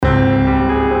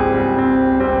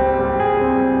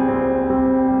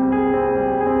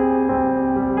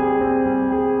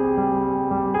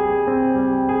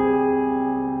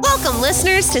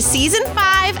listeners to Season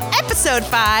 5, Episode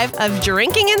 5 of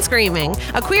Drinking and Screaming,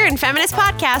 a queer and feminist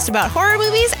podcast about horror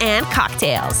movies and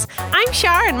cocktails. I'm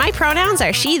Shar, and my pronouns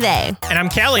are she, they. And I'm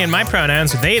Kelly, and my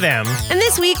pronouns are they, them. And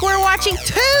this week we're watching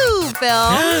two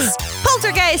films,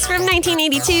 Poltergeist from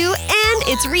 1982 and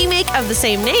its remake of the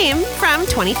same name from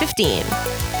 2015.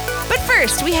 But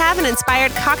first, we have an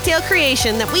inspired cocktail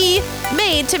creation that we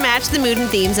made to match the mood and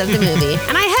themes of the movie.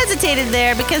 And I hesitated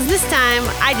there because this time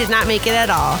I did not make it at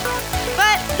all.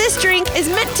 But this drink is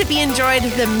meant to be enjoyed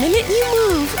the minute you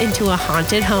move into a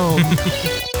haunted home.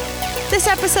 This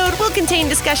episode will contain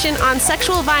discussion on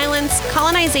sexual violence,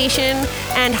 colonization,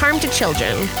 and harm to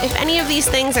children. If any of these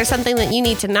things are something that you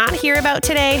need to not hear about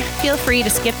today, feel free to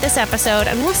skip this episode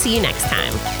and we'll see you next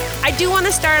time. I do want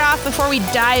to start off before we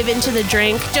dive into the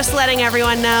drink, just letting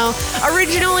everyone know.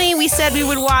 Originally, we said we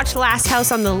would watch Last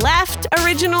House on the Left,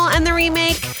 original and the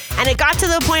remake, and it got to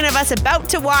the point of us about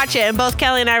to watch it, and both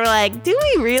Kelly and I were like, do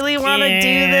we really want to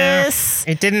do this?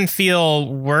 It didn't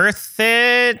feel worth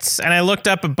it, and I looked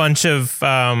up a bunch of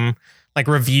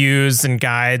reviews and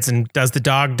guides, and Does the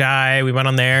Dog Die? We went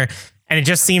on there, and it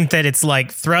just seemed that it's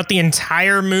like throughout the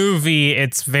entire movie,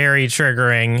 it's very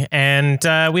triggering, and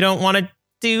we don't want to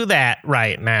do that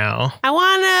right now. I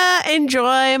want to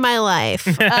enjoy my life.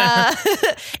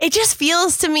 It just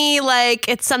feels to me like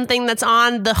it's something that's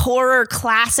on the horror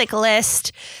classic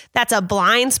list that's a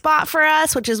blind spot for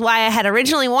us, which is why I had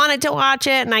originally wanted to watch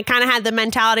it. And I kind of had the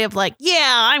mentality of like,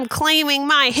 yeah, I'm claiming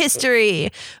my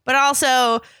history, but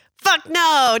also fuck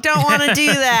no, don't want to do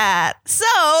that. So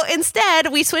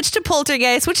instead, we switched to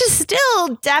Poltergeist, which is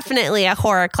still definitely a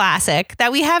horror classic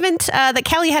that we haven't, that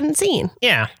Kelly hadn't seen.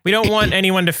 Yeah, we don't want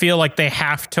anyone to feel like they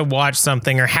have to watch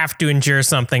something or have to endure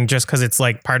something just because it's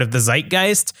like part of the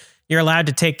zeitgeist. You're allowed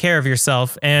to take care of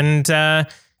yourself and,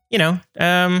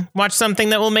 watch something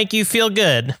that will make you feel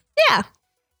good. Yeah.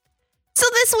 So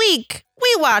this week,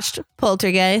 we watched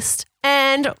Poltergeist,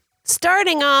 and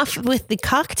starting off with the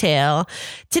cocktail,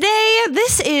 today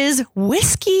this is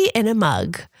whiskey in a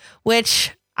mug,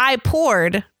 which I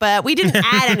poured, but we didn't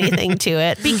add anything to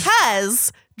it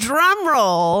because, drum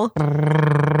roll, we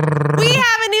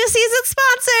have a new season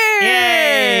sponsor!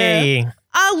 Yay!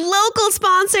 A local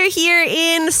sponsor here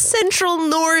in central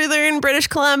northern British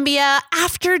Columbia,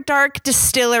 After Dark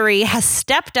Distillery, has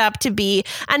stepped up to be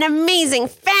an amazing,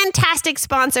 fantastic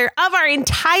sponsor of our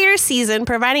entire season,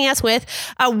 providing us with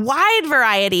a wide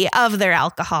variety of their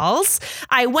alcohols.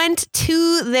 I went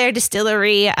to their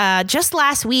distillery just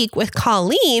last week with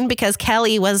Colleen because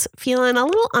Kelly was feeling a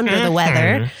little under the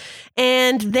weather.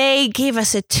 And they gave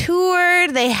us a tour.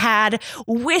 They had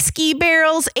whiskey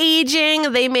barrels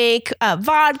aging. They make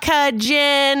vodka,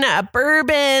 gin,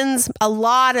 bourbons, a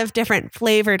lot of different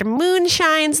flavored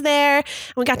moonshines there. And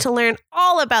we got to learn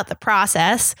all about the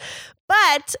process.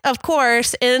 But, of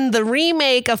course, in the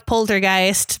remake of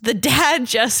Poltergeist, the dad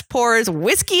just pours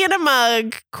whiskey in a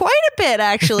mug. Quite a bit,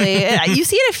 actually. You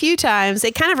see it a few times.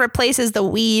 It kind of replaces the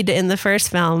weed in the first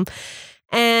film.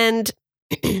 And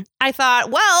I thought,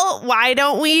 well, why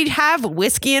don't we have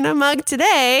whiskey in a mug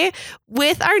today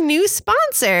with our new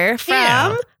sponsor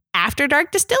from After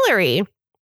Dark Distillery?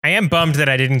 I am bummed that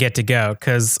I didn't get to go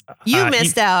because you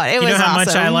missed out. It was awesome. You know how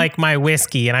much I like my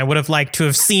whiskey, and I would have liked to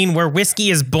have seen where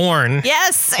whiskey is born.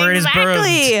 Yes,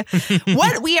 exactly.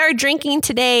 What we are drinking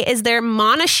today is their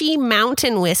Monashee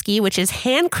Mountain Whiskey, which is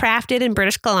handcrafted in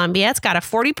British Columbia. It's got a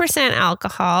 40%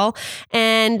 alcohol,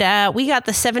 and we got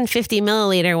the 750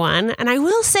 milliliter one. And I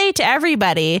will say to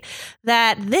everybody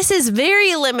that this is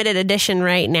very limited edition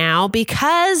right now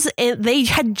because they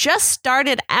had just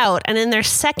started out, and in their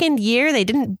second year, they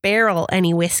didn't barrel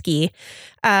any whiskey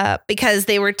because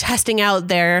they were testing out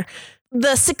the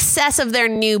success of their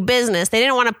new business. They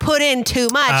didn't want to put in too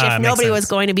much if nobody was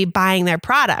going to be buying their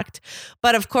product.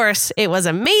 But of course, it was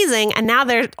amazing. And now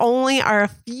there only are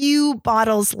a few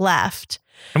bottles left.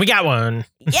 And we got one.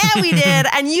 Yeah, we did.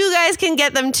 And you guys can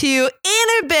get them too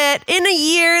in a bit. In a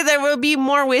year, there will be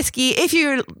more whiskey if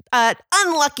you're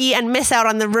unlucky and miss out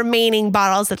on the remaining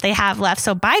bottles that they have left.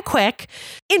 So buy quick.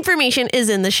 Information is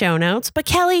in the show notes. But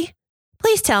Kelly,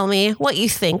 please tell me what you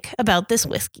think about this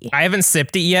whiskey. I haven't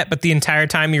sipped it yet, but the entire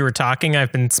time you were talking,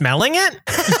 I've been smelling it.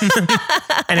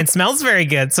 And it smells very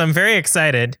good. So I'm very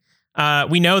excited.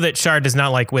 We know that Shar does not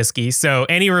like whiskey. So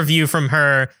any review from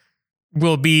her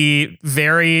will be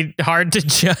very hard to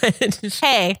judge.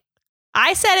 Hey,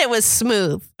 I said it was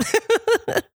smooth.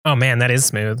 Oh man, that is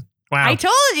smooth. Wow. I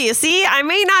told you, see, I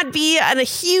may not be a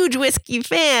huge whiskey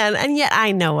fan, and yet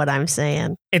I know what I'm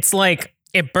saying. It's like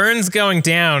it burns going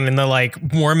down in the like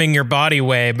warming your body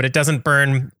way, but it doesn't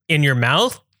burn in your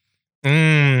mouth.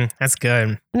 That's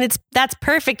good. And that's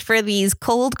perfect for these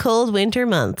cold winter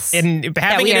months. And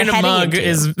having it in a mug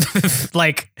is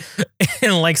like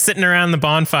sitting around the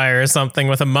bonfire or something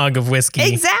with a mug of whiskey.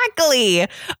 Exactly.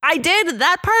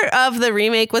 That part of the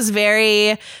remake was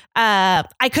very,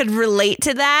 I could relate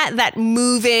to that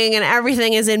moving and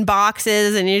everything is in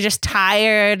boxes and you're just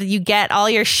tired. You get all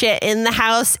your shit in the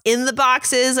house, in the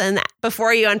boxes. And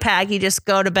before you unpack, you just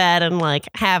go to bed and like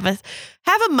have a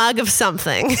mug of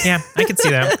something. Yeah, I could see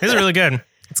that. It's really good.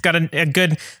 It's got a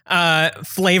good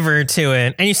flavor to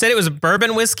it. And you said it was a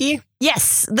bourbon whiskey?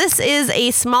 Yes, this is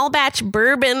a small batch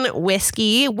bourbon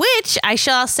whiskey, which I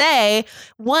shall say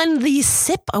won the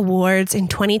SIP Awards in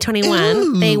 2021.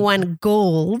 Ooh. They won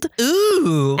gold.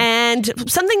 Ooh. And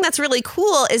something that's really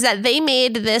cool is that they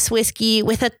made this whiskey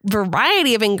with a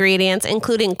variety of ingredients,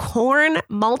 including corn,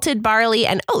 malted barley,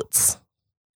 and oats.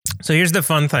 So here's the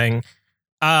fun thing.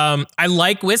 I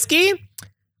like whiskey.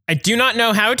 I do not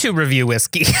know how to review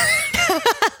whiskey.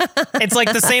 It's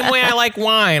like the same way I like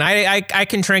wine. I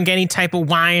can drink any type of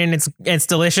wine. It's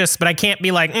delicious, but I can't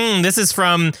be like, this is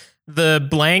from the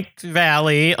blank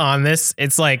valley on this.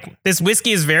 It's like this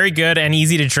whiskey is very good and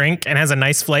easy to drink and has a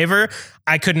nice flavor.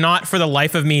 I could not for the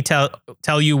life of me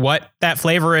tell you what that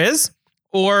flavor is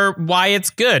or why it's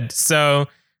good. So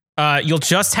you'll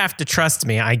just have to trust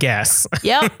me, I guess.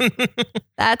 Yep,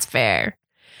 that's fair.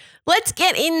 Let's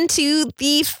get into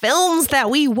the films that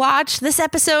we watched. This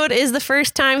episode is the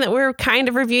first time that we're kind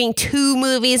of reviewing two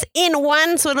movies in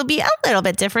one, so it'll be a little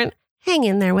bit different. Hang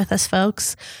in there with us,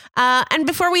 folks. And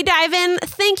before we dive in,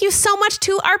 thank you so much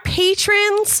to our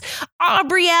patrons,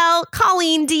 Aubrielle,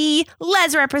 Colleen D,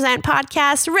 Les Represent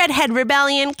Podcast, Redhead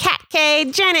Rebellion, Kat K,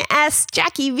 Janet S,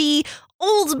 Jackie V,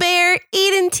 Old Bear,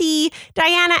 Aiden T,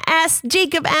 Diana S,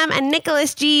 Jacob M, and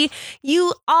Nicholas G.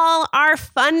 You all are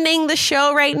funding the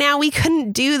show right now. We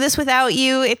couldn't do this without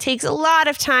you. It takes a lot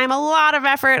of time, a lot of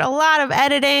effort, a lot of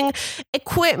editing,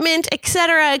 equipment,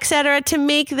 etc., to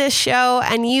make this show,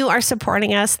 and you are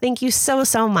supporting us. Thank you so,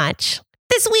 so much.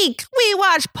 This week, we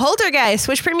watched Poltergeist,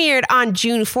 which premiered on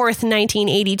June 4th,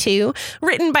 1982,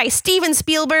 written by Steven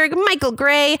Spielberg, Michael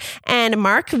Gray, and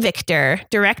Mark Victor,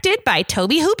 directed by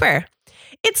Tobe Hooper.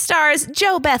 It stars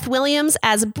Jo Beth Williams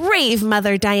as brave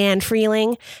mother Diane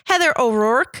Freeling, Heather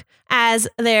O'Rourke as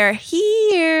their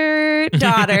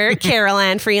daughter Carol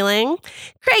Ann Freeling,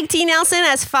 Craig T. Nelson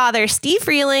as father Steve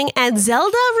Freeling, and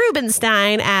Zelda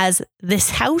Rubinstein as This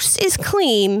House is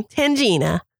Clean,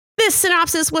 Tangina. This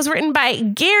synopsis was written by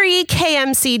Gary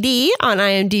KMCD on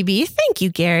IMDb. Thank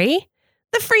you, Gary.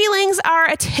 The Freelings are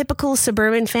a typical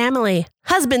suburban family.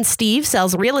 Husband Steve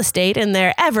sells real estate in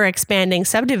their ever-expanding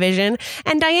subdivision,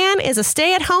 and Diane is a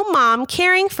stay-at-home mom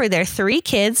caring for their 3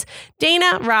 kids,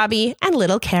 Dana, Robbie, and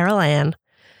little Carol Ann.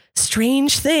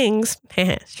 Strange things,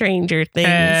 stranger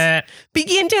things,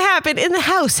 begin to happen in the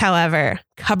house, however.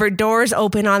 Cupboard doors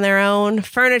open on their own,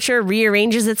 furniture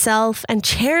rearranges itself, and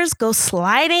chairs go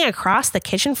sliding across the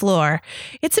kitchen floor.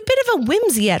 It's a bit of a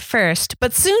whimsy at first,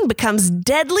 but soon becomes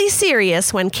deadly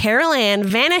serious when Carol Ann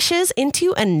vanishes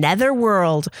into a nether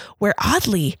world, where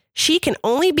oddly, she can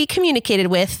only be communicated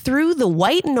with through the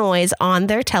white noise on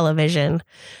their television.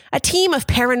 A team of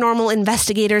paranormal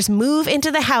investigators move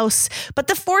into the house, but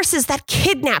the forces that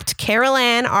kidnapped Carol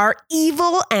Ann are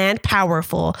evil and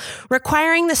powerful,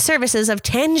 requiring the services of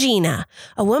Tangina,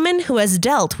 a woman who has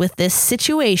dealt with this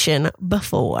situation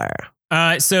before.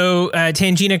 So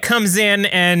Tangina comes in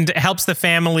and helps the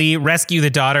family rescue the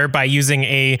daughter by using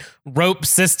a rope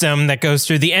system that goes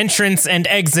through the entrance and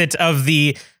exit of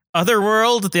the other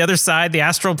world, the other side, the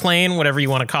astral plane, whatever you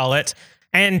want to call it.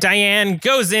 And Diane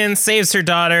goes in, saves her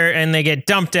daughter, and they get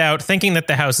dumped out thinking that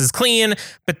the house is clean.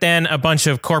 But then a bunch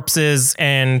of corpses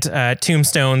and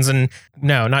tombstones and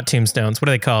no, not tombstones. What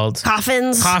are they called?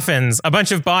 Coffins. Coffins. A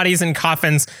bunch of bodies and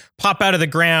coffins pop out of the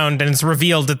ground, and it's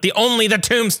revealed that only the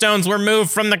tombstones were moved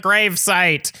from the grave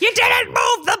site. You didn't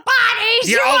move the bodies.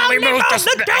 You only moved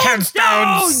the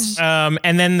tombstones.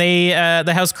 And then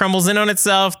the house crumbles in on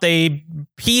itself. They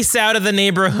piece out of the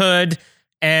neighborhood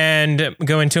and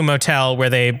go into a motel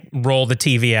where they roll the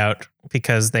TV out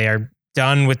because they are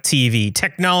done with TV.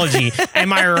 Technology,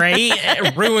 am I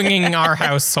right? Ruining our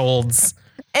households.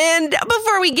 And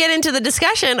before we get into the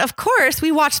discussion, of course,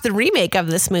 we watched the remake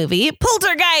of this movie,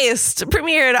 Poltergeist,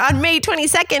 premiered on May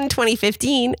 22nd,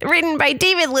 2015, written by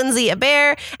David Lindsay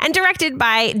Abaire and directed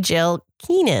by Jill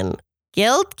Keenan.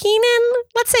 Gil Keenan?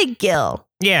 Let's say Gil.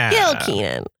 Yeah. Gil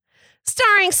Keenan.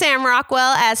 Starring Sam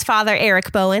Rockwell as Father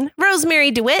Eric Bowen,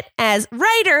 Rosemary DeWitt as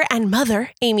writer and mother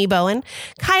Amy Bowen,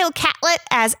 Kyle Catlett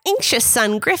as anxious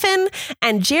son Griffin,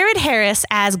 and Jared Harris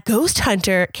as ghost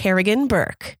hunter Kerrigan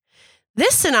Burke.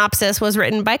 This synopsis was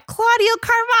written by Claudio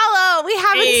Carvalho. We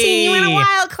haven't seen you in a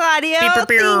while, Claudio. Thank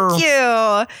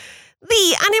you.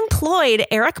 The unemployed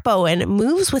Eric Bowen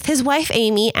moves with his wife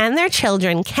Amy and their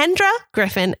children Kendra,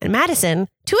 Griffin, and Madison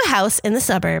to a house in the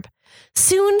suburb.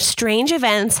 Soon, strange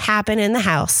events happen in the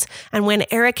house, and when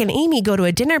Eric and Amy go to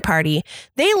a dinner party,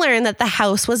 they learn that the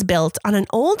house was built on an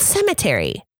old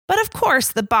cemetery. But of course,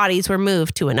 the bodies were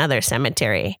moved to another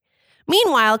cemetery.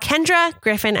 Meanwhile, Kendra,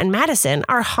 Griffin, and Madison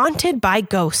are haunted by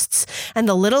ghosts, and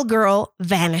the little girl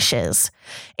vanishes.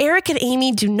 Eric and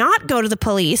Amy do not go to the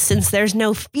police since there's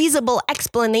no feasible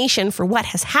explanation for what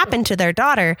has happened to their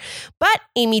daughter, but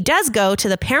Amy does go to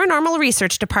the paranormal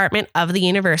research department of the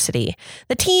university.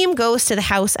 The team goes to the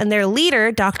house, and their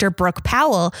leader, Dr. Brooke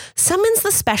Powell, summons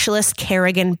the specialist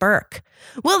Kerrigan Burke.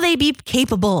 Will they be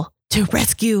capable to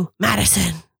rescue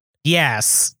Madison?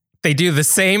 Yes. They do the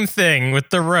same thing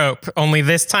with the rope, only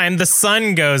this time the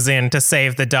sun goes in to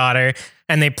save the daughter,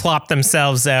 and they plop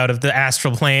themselves out of the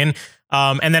astral plane.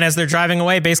 And then as they're driving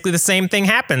away, basically the same thing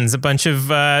happens. A bunch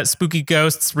of spooky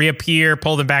ghosts reappear,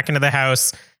 pull them back into the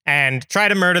house, and try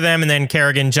to murder them. And then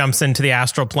Kerrigan jumps into the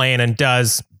astral plane and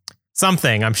does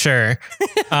something, I'm sure,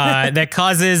 that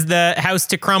causes the house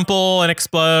to crumple and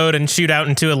explode and shoot out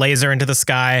into a laser into the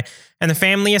sky. And the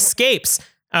family escapes.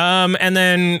 And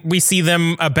then we see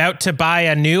them about to buy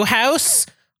a new house,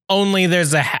 only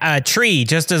there's a tree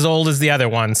just as old as the other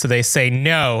one. So they say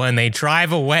no, and they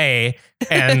drive away,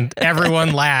 and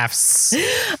everyone laughs.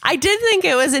 I did think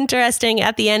it was interesting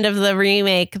at the end of the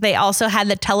remake. They also had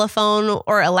the telephone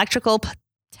or electrical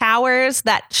towers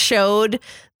that showed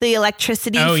the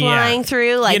electricity flying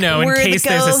through, like, you know, in case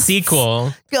there's a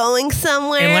sequel going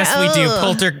somewhere. Unless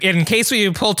we do in case we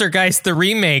do Poltergeist the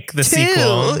remake, the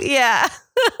sequel. Yeah.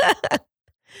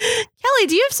 Kelly,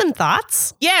 do you have some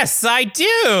thoughts? Yes, I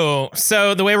do.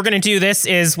 So the way we're going to do this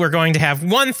is we're going to have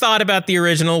one thought about the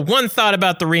original, one thought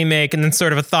about the remake, and then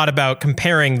sort of a thought about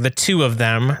comparing the two of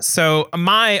them. So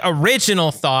my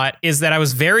original thought is that I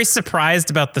was very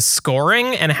surprised about the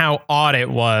scoring and how odd it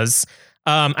was.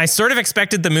 I sort of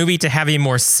expected the movie to have a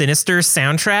more sinister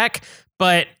soundtrack,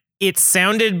 but it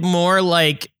sounded more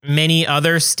like many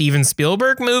other Steven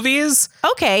Spielberg movies.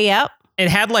 Okay, yep. It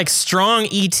had like strong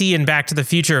E.T. and Back to the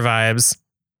Future vibes.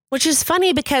 Which is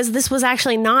funny because this was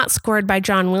actually not scored by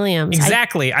John Williams.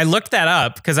 Exactly. I looked that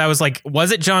up because I was like,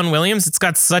 was it John Williams? It's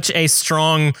got such a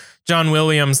strong John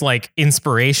Williams like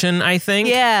inspiration, I think.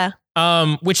 Yeah.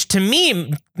 Which to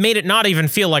me made it not even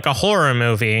feel like a horror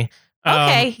movie.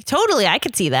 Okay, totally. I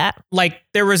could see that. Like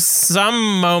there was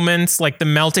some moments like the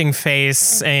melting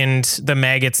face and the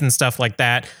maggots and stuff like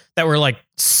that were like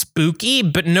spooky,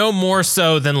 but no more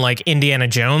so than like Indiana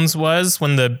Jones was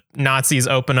when the Nazis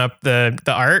open up the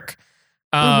Ark.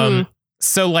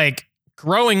 So like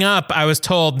growing up, I was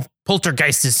told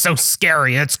Poltergeist is so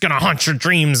scary. It's going to haunt your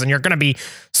dreams and you're going to be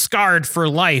scarred for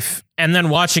life. And then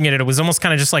watching it was almost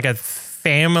kind of just like a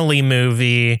family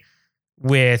movie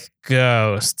with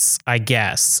ghosts, I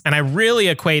guess. And I really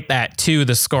equate that to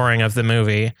the scoring of the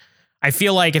movie. I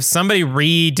feel like if somebody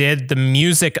redid the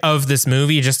music of this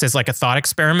movie just as like a thought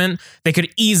experiment, they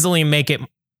could easily make it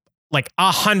like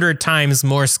 100 times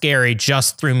more scary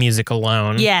just through music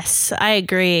alone. Yes, I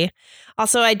agree.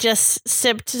 Also, I just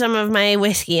sipped some of my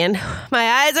whiskey and my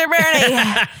eyes are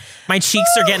burning. My cheeks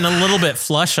are getting a little bit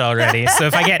flush already. So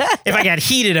if I get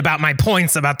heated about my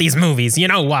points about these movies, you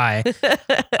know why.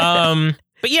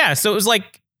 But yeah, so it was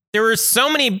like there were so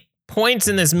many points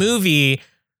in this movie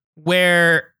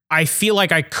where I feel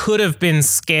like I could have been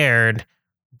scared,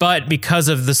 but because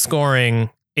of the scoring,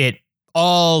 it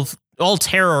all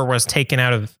terror was taken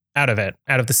out of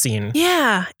the scene.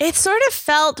 Yeah, it sort of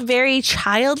felt very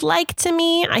childlike to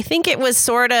me. I think it was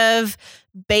sort of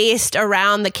based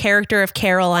around the character of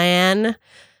Carol Ann.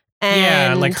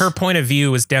 Yeah, like her point of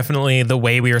view was definitely the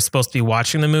way we were supposed to be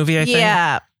watching the movie, I think.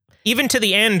 Yeah. Even to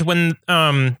the end when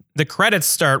the credits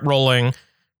start rolling,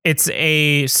 it's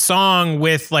a song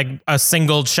with like a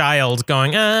single child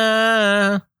going,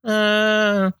 That's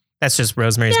just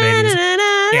Rosemary's Babies.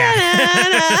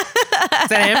 Yeah. Is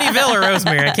that Amityville or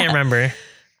Rosemary? I can't remember.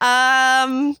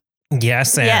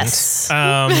 Yes. And, yes.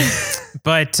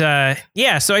 But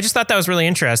yeah, so I just thought that was really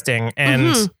interesting.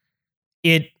 And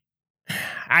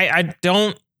I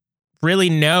don't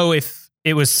really know if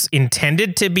it was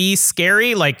intended to be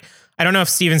scary. Like, I don't know if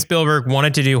Steven Spielberg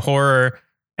wanted to do horror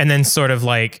and then sort of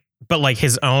like, but like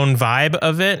his own vibe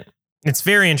of it. It's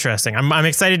very interesting. I'm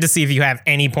excited to see if you have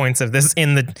any points of this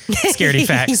in the Scaredy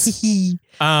Facts.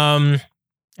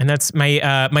 And that's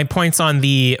my points on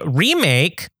the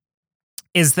remake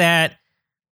is that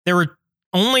there were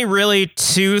only really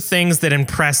two things that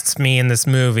impressed me in this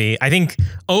movie. I think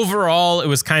overall it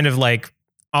was kind of like,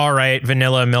 all right,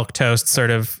 vanilla milquetoast sort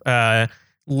of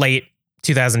late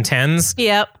 2010s.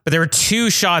 Yep. But there were two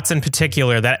shots in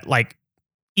particular that, like,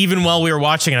 even while we were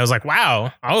watching it, I was like,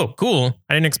 wow, oh, cool.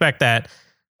 I didn't expect that.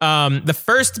 The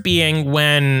first being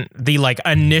when the like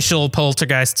initial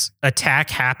poltergeist attack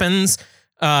happens,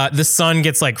 the son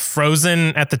gets like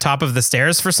frozen at the top of the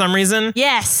stairs for some reason.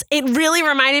 Yes, it really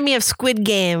reminded me of Squid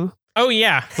Game. Oh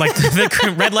yeah, like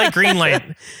the red light, green light.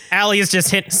 Allie is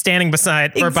just standing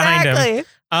beside or behind him.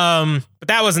 But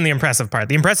that wasn't the impressive part.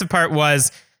 The impressive part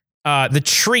was the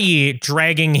tree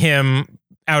dragging him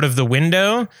out of the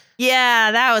window.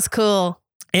 Yeah, that was cool.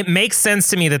 It makes sense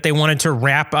to me that they wanted to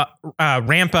ramp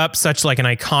up such like an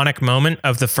iconic moment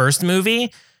of the first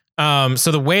movie.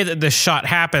 So the way that this shot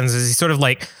happens is he's sort of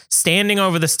like standing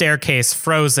over the staircase,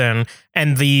 frozen,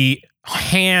 and the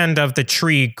hand of the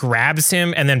tree grabs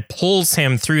him and then pulls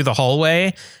him through the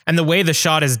hallway. And the way the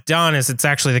shot is done is it's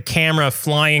actually the camera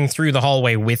flying through the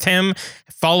hallway with him,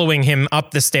 following him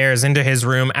up the stairs into his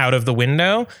room out of the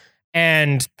window.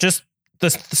 And just the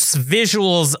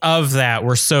visuals of that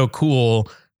were so cool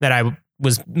that I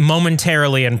was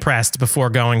momentarily impressed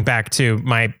before going back to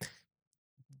my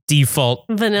default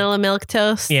vanilla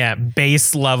milquetoast. Yeah,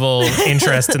 base level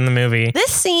interest in the movie.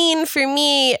 This scene for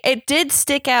me, it did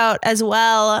stick out as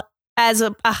well as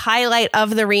a highlight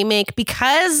of the remake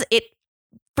because it,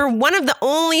 for one of the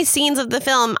only scenes of the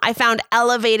film, I found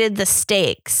elevated the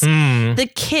stakes. The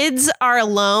kids are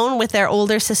alone with their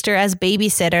older sister as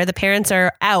babysitter. The parents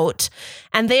are out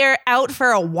and they're out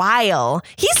for a while.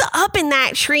 He's up in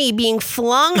that tree being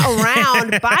flung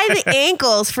around by the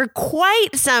ankles for quite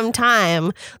some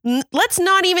time. Let's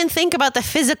not even think about the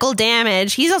physical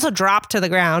damage. He's also dropped to the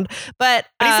ground, but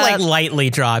he's like lightly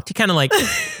dropped. He kind of like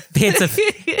hits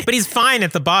but he's fine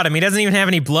at the bottom. He doesn't even have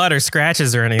any blood or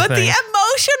scratches or anything. But the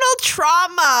emotional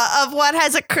trauma of what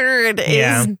has occurred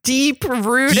is deep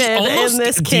rooted in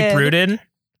this kid. Deep rooted?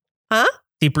 Huh?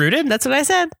 Deep rooted? That's what I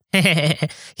said.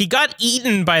 He got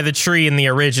eaten by the tree in the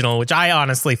original, which I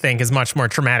honestly think is much more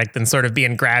traumatic than sort of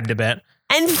being grabbed a bit.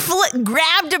 And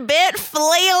grabbed a bit,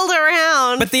 flailed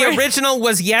around. But the original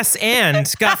was yes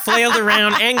and got flailed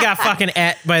around and got fucking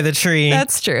ate by the tree.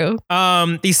 That's true.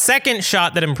 The second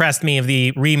shot that impressed me of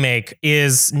the remake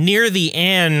is near the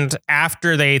end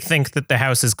after they think that the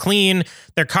house is clean.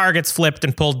 Their car gets flipped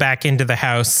and pulled back into the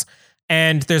house.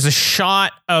 And there's a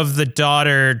shot of the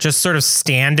daughter just sort of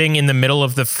standing in the middle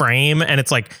of the frame and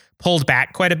it's like pulled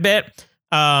back quite a bit.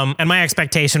 And my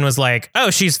expectation was like, oh,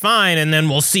 she's fine. And then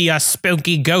we'll see a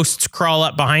spooky ghost crawl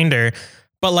up behind her.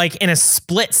 But like in a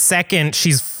split second,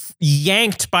 she's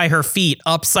yanked by her feet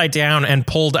upside down and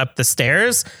pulled up the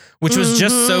stairs, which was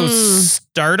just so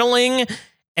startling.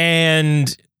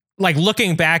 And like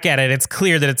looking back at it, it's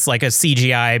clear that it's like a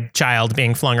CGI child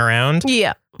being flung around.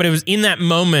 Yeah. But it was in that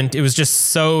moment, it was just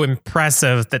so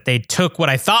impressive that they took what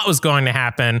I thought was going to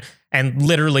happen and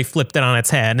literally flipped it on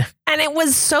its head. And it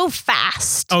was so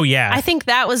fast. Oh, yeah. I think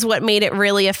that was what made it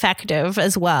really effective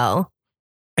as well.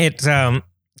 It kind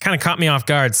of caught me off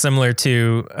guard, similar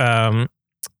to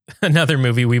another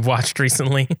movie we've watched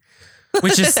recently,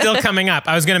 which is still coming up.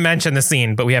 I was going to mention the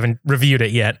scene, but we haven't reviewed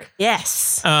it yet.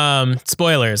 Yes.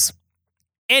 Spoilers.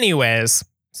 Anyways,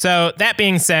 so that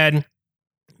being said,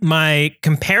 my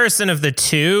comparison of the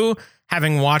two,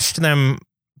 having watched them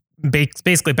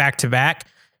basically back to back,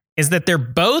 is that they're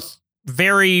both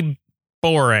very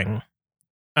boring.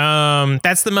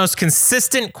 That's the most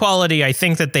consistent quality I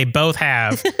think that they both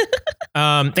have.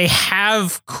 They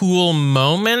have cool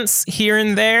moments here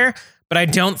and there, but I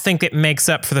don't think it makes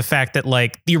up for the fact that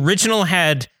like the original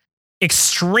had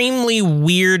extremely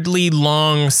weirdly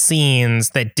long scenes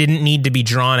that didn't need to be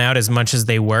drawn out as much as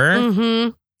they were.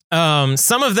 Mm-hmm.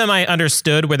 Some of them I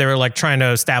understood where they were like trying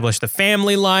to establish the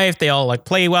family life. They all like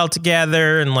play well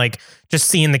together and like just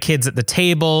seeing the kids at the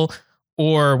table,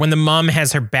 or when the mom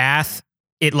has her bath,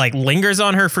 it like lingers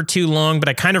on her for too long. But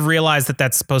I kind of realized that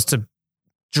that's supposed to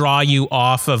draw you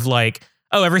off of like,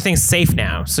 oh, everything's safe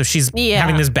now. So she's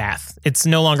having this bath. It's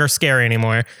no longer scary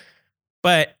anymore.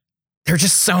 But there are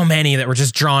just so many that were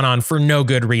just drawn on for no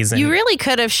good reason. You really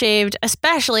could have shaved,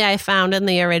 especially I found in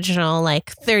the original,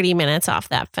 like 30 minutes off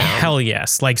that film. Hell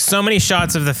yes. Like so many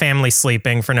shots of the family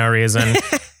sleeping for no reason.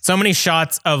 So many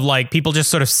shots of like people just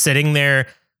sort of sitting there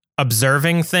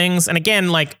observing things. And again,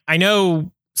 like I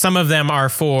know some of them are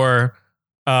for,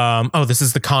 this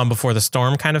is the calm before the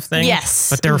storm kind of thing.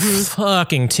 Yes. But there are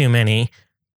fucking too many.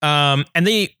 And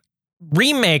the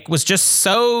remake was just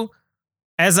so,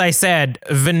 as I said,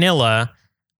 vanilla.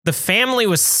 The family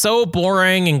was so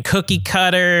boring and cookie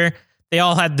cutter. They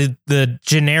all had the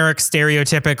generic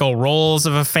stereotypical roles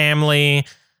of a family.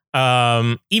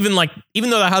 Even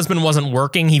though the husband wasn't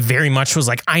working, he very much was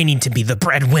like, I need to be the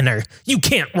breadwinner. You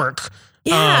can't work.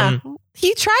 Yeah.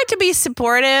 He tried to be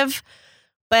supportive,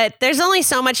 but there's only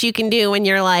so much you can do when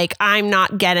you're like, I'm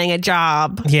not getting a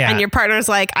job. Yeah. And your partner's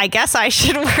like, I guess I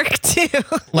should work too.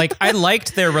 Like, I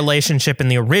liked their relationship in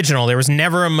the original. There was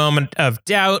never a moment of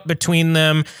doubt between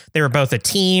them. They were both a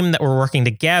team that were working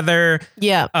together.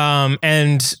 Yeah.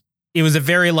 And it was a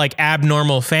very like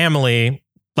abnormal family,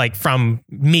 like from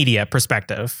media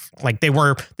perspective. Like they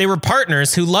were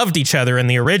partners who loved each other in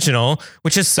the original,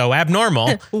 which is so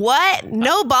abnormal. What?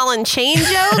 No ball and chain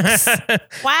jokes?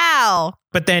 Wow.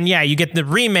 But then, yeah, you get the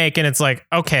remake and it's like,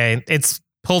 okay, it's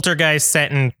Poltergeist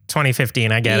set in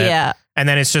 2015. I get it. Yeah. And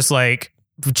then it's just like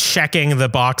checking the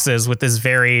boxes with this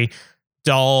very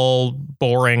dull,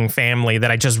 boring family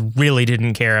that I just really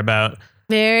didn't care about.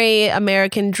 Very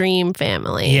American Dream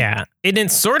family. Yeah.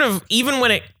 It's sort of, even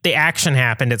when the action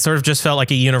happened, it sort of just felt like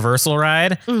a Universal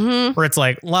ride where it's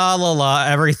like, la, la, la,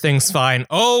 everything's fine.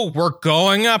 Oh, we're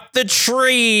going up the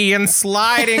tree and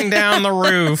sliding down the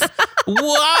roof.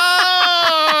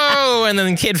 Whoa. And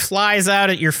then the kid flies out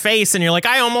at your face and you're like,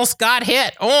 I almost got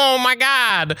hit. Oh my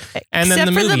God. And Except then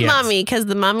the for movie the ends. Mummy, because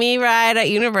the Mummy ride at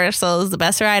Universal is the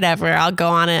best ride ever. I'll go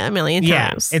on it a million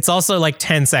times. It's also like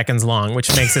 10 seconds long,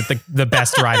 which makes it the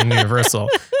best ride in Universal.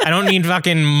 I don't need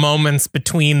fucking moments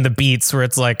between the beats where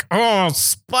it's like, oh,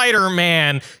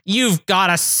 Spider-Man, you've got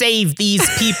to save these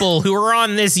people who are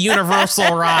on this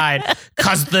Universal ride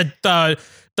because the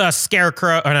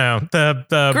Scarecrow,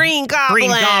 the Green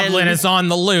Goblin is on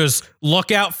the loose.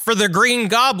 Look out for the Green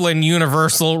Goblin,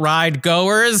 Universal ride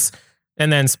goers.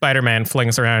 And then Spider-Man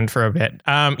flings around for a bit.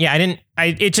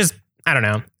 I don't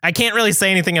know. I can't really say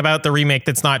anything about the remake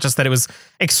that's not just that it was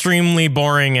extremely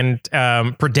boring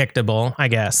and predictable, I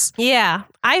guess. Yeah,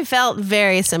 I felt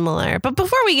very similar. But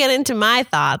before we get into my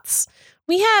thoughts,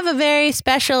 we have a very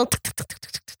special...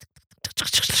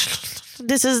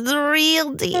 This is the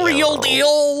real deal. Real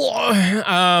deal.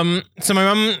 So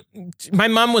my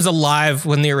mom was alive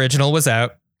when the original was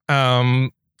out.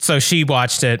 So she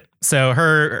watched it. So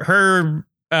her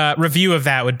review of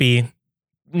that would be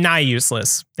nigh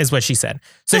useless, is what she said.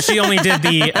 So she only did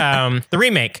the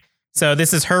remake. So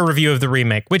this is her review of the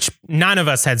remake, which none of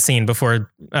us had seen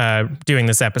before doing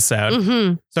this episode.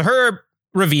 Mm-hmm. So her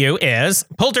review is,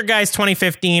 Poltergeist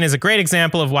 2015 is a great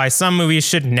example of why some movies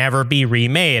should never be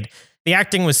remade. The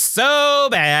acting was so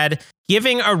bad.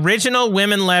 Giving original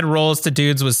women-led roles to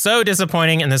dudes was so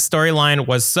disappointing, and the storyline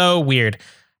was so weird.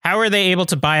 How are they able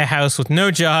to buy a house with no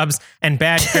jobs and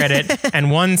bad credit? And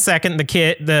 1 second the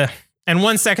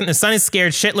son is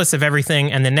scared shitless of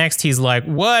everything, and the next he's like,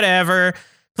 whatever.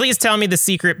 Please tell me the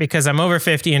secret because I'm over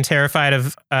 50 and terrified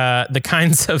of the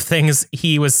kinds of things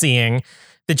he was seeing.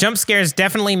 The jump scares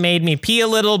definitely made me pee a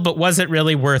little, but was it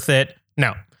really worth it?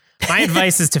 No. My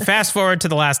advice is to fast forward to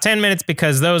the last 10 minutes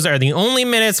because those are the only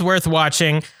minutes worth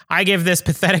watching. I give this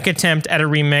pathetic attempt at a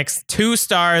remix 2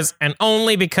 stars, and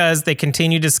only because they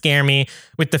continue to scare me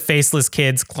with the faceless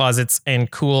kids, closets, and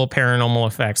cool paranormal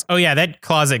effects. Oh yeah, that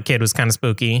closet kid was kind of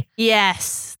spooky.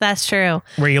 Yes, that's true.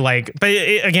 Where you like, but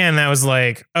again, that was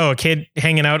like, oh, a kid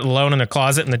hanging out alone in a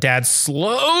closet and the dad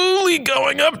slowly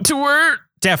going up to her.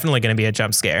 Definitely going to be a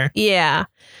jump scare. Yeah.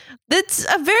 That's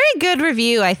a very good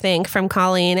review, I think, from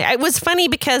Colleen. It was funny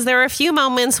because there were a few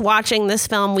moments watching this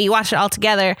film, we watched it all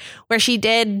together, where she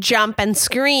did jump and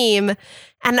scream.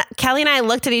 And Kelly and I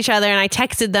looked at each other and I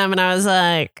texted them and I was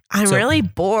like, I'm really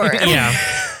bored. Yeah.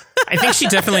 I think she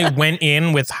definitely went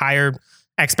in with higher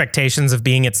expectations of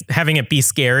having it be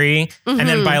scary. Mm-hmm. And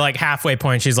then by like halfway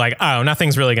point, she's like, oh,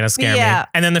 nothing's really going to scare me.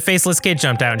 And then the faceless kid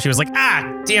jumped out and she was like,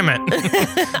 ah, damn it.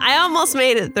 I almost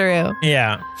made it through.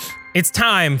 Yeah. It's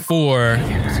time for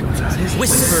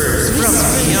Whispers from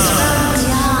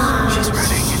Beyond. She's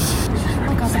ready.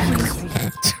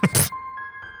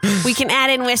 We can add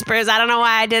in whispers. I don't know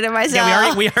why I did it myself.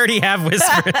 Yeah, we already have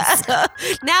whispers.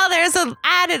 Now there's an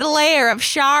added layer of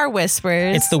Char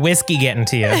whispers. It's the whiskey getting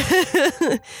to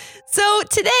you. So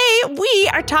today we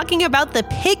are talking about the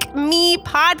Pick Me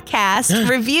podcast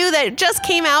review that just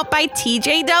came out by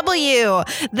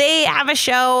TJW. They have a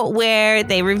show where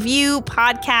they review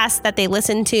podcasts that they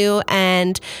listen to,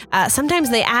 and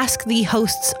sometimes they ask the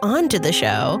hosts onto the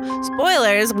show.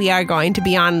 Spoilers, we are going to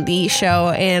be on the show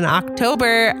in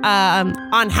October,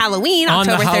 on Halloween,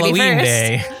 October 31st. On the Halloween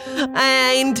day.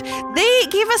 And he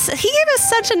gave us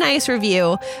such a nice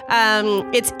review.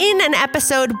 It's in an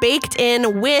episode baked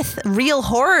in with Real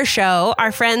Horror Show,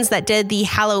 our friends that did the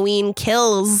Halloween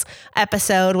Kills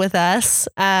episode with us.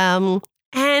 And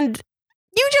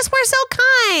You just were so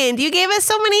kind. You gave us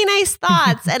so many nice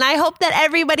thoughts. And I hope that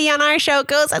everybody on our show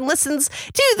goes and listens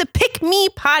to the Pick Me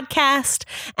podcast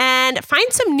and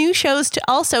find some new shows to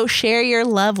also share your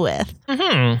love with.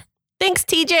 Mm-hmm. Thanks,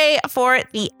 TJ, for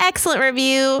the excellent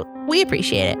review. We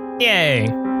appreciate it. Yay.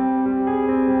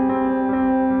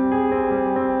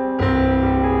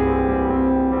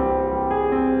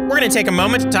 We're going to take a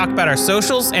moment to talk about our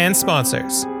socials and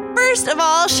sponsors. First of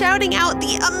all, shouting out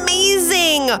the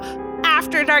amazing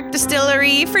After Dark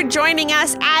Distillery for joining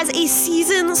us as a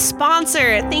season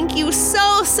sponsor. Thank you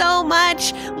so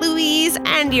much, Louise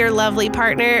and your lovely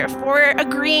partner, for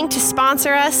agreeing to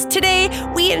sponsor us. Today,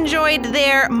 we enjoyed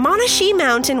their Monashee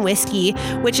Mountain Whiskey,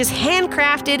 which is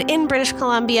handcrafted in British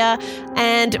Columbia,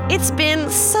 and it's been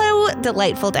so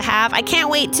delightful to have. I can't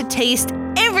wait to taste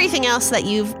everything else that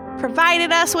you've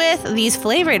provided us with, these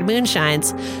flavored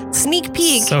moonshines. Sneak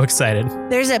peek. So excited.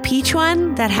 There's a peach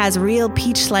one that has real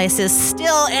peach slices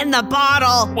still in the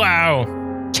bottle. Wow.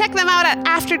 Check them out at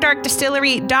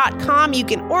afterdarkdistillery.com. You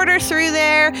can order through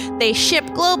there. They ship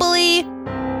globally.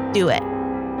 Do it.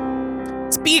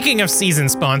 Speaking of season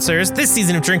sponsors, this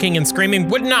season of Drinking and Screaming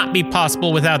would not be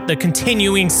possible without the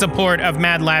continuing support of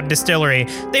Mad Lab Distillery.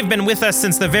 They've been with us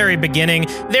since the very beginning.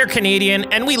 They're Canadian,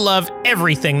 and we love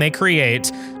everything they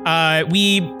create.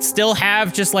 We still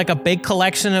have just like a big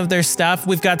collection of their stuff.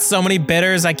 We've got so many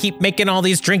bitters. I keep making all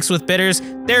these drinks with bitters.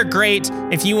 They're great.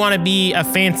 If you want to be a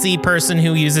fancy person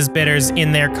who uses bitters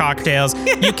in their cocktails,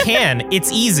 you can. It's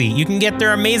easy. You can get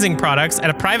their amazing products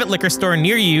at a private liquor store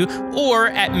near you or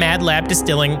at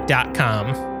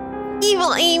madlabdistilling.com.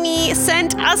 Evil Amy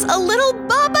sent us a little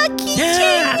Bubba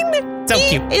keychain. So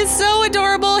cute. He is so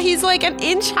adorable. He's like an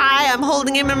inch high. I'm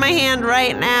holding him in my hand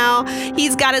right now.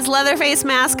 He's got his Leatherface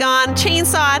mask on,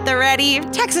 chainsaw at the ready,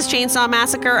 Texas Chainsaw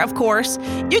Massacre, of course.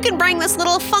 You can bring this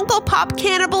little Funko Pop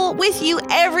cannibal with you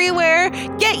everywhere.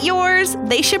 Get yours.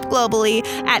 They ship globally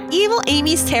at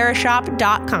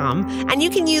evilamysterrorshop.com. And you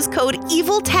can use code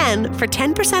EVIL10 for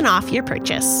 10% off your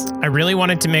purchase. I really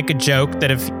wanted to make a joke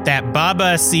that if that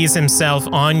Bubba sees himself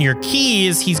on your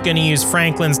keys, he's going to use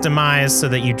Franklin's demise so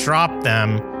that you drop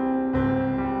them.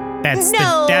 That's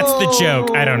the joke.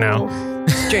 I don't know.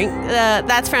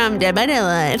 That's from Dead by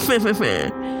Daylight.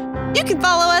 You can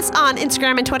follow us on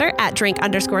Instagram and Twitter at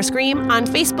drink_scream, on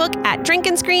Facebook at Drink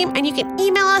and Scream, and you can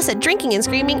email us at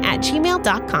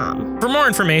drinkingandscreaming@gmail.com. For more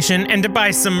information and to buy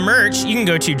some merch, you can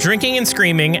go to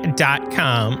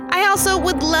drinkingandscreaming.com. I also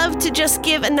would love to just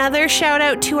give another shout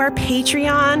out to our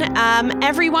Patreon.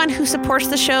 Everyone who supports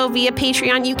the show via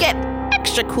Patreon, you get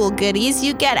extra cool goodies.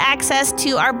 You get access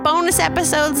to our bonus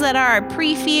episodes that are our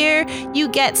pre-fear. You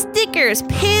get stickers,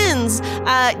 pins,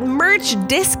 merch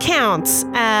discounts,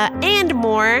 and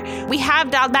more. We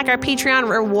have dialed back our Patreon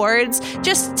rewards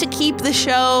just to keep the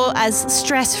show as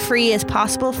stress-free as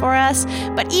possible for us.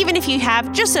 But even if you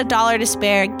have just $1 to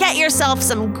spare, get yourself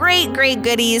some great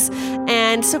goodies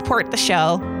and support the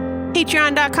show.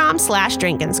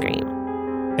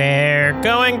 Patreon.com/drinkandscream. They're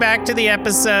going back to the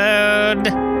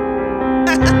episode.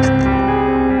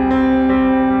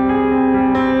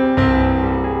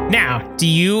 Now, do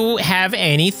you have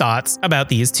any thoughts about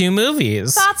these two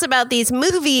movies? Thoughts about these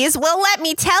movies? Well, let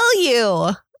me tell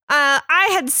you. I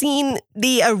had seen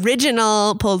the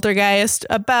original Poltergeist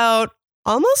about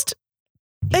almost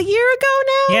a year ago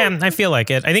now. Yeah, I feel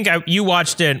like it. I think you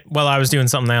watched it while I was doing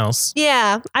something else.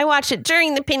 Yeah, I watched it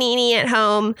during the panini at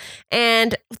home,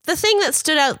 and the thing that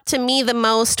stood out to me the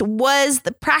most was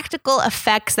the practical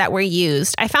effects that were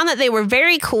used. I found that they were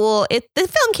very cool. The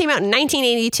film came out in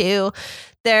 1982.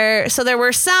 There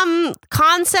were some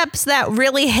concepts that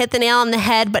really hit the nail on the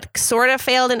head, but sort of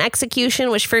failed in execution,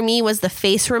 which for me was the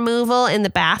face removal in the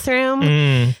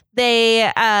bathroom.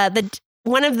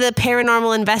 One of the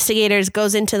paranormal investigators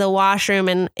goes into the washroom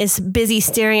and is busy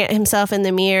staring at himself in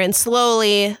the mirror, and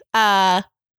slowly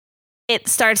it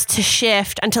starts to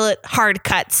shift until it hard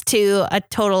cuts to a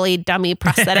totally dummy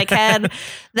prosthetic head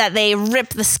that they rip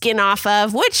the skin off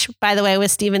of, which, by the way,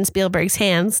 was Steven Spielberg's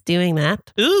hands doing that.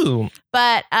 Ooh.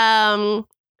 But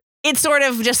it sort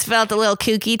of just felt a little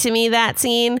kooky to me, that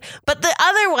scene. But the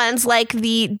other ones, like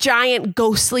the giant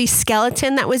ghostly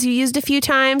skeleton that was used a few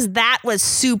times, that was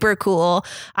super cool.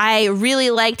 I really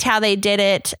liked how they did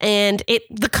it. And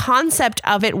the concept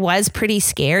of it was pretty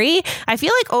scary. I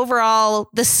feel like overall,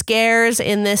 the scares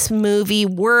in this movie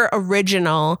were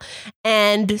original.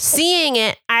 And seeing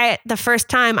it the first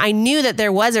time, I knew that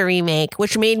there was a remake,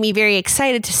 which made me very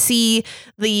excited to see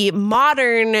the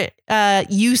modern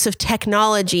use of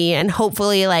technology and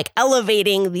hopefully like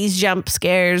elevating these jump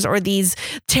scares or these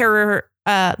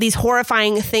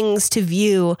horrifying things to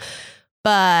view.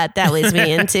 But that leads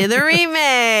me into the remake.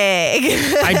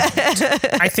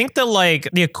 I think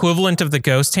the equivalent of the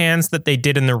ghost hands that they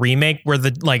did in the remake were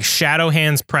the like shadow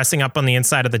hands pressing up on the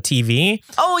inside of the TV.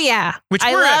 Oh yeah, which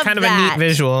were kind of a neat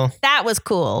visual. That was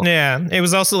cool. Yeah, it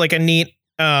was also like a neat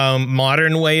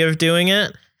modern way of doing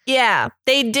it. Yeah,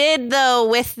 they did though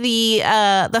with the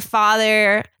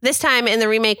father. This time in the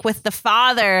remake with the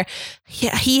father,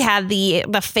 he had the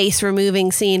face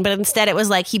removing scene, but instead it was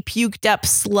like he puked up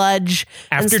sludge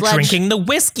after drinking the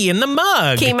whiskey in the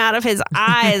mug. Came out of his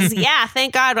eyes. Yeah,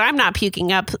 thank God I'm not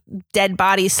puking up dead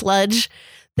body sludge.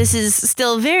 This is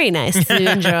still very nice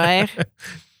to enjoy.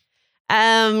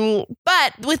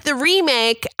 But with the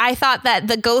remake, I thought that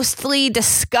the ghostly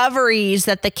discoveries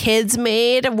that the kids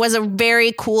made was a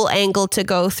very cool angle to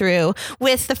go through.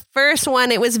 With the first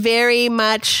one, it was very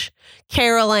much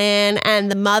Carol Ann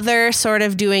and the mother sort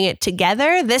of doing it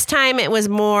together. This time it was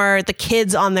more the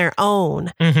kids on their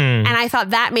own. Mm-hmm. And I thought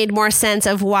that made more sense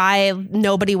of why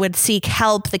nobody would seek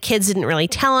help. The kids didn't really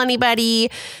tell anybody.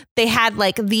 They had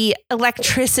like the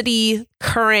electricity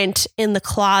current in the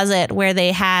closet where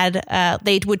they had,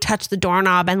 they would touch the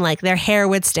doorknob and like their hair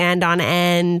would stand on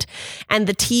end, and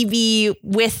the TV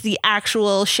with the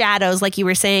actual shadows, like you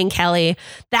were saying, Kelly,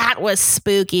 that was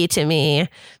spooky to me.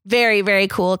 Very, very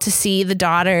cool to see the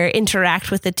daughter interact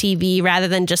with the TV rather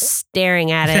than just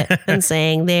staring at it and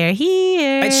saying, they're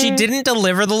here. But she didn't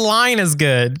deliver the line as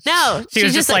good. No, she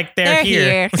was just like, they're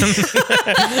here.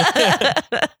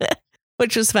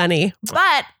 Which was funny.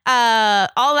 But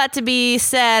all that to be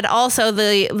said, also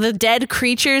the dead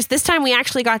creatures, this time we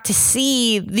actually got to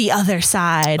see the other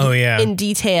side in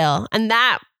detail. And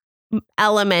that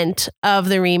element of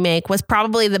the remake was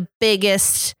probably the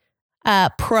biggest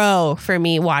pro for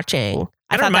me watching.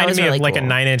 I thought that was really cool. Like a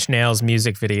 9 Inch Nails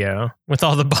music video with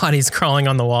all the bodies crawling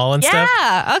on the wall and stuff.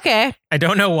 Yeah, okay. I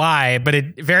don't know why, but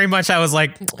it very much I was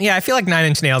like, yeah, I feel like 9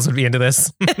 Inch Nails would be into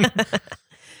this.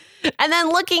 And then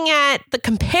looking at the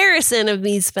comparison of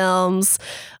these films,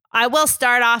 I will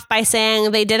start off by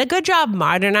saying they did a good job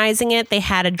modernizing it. They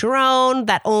had a drone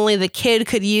that only the kid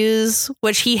could use,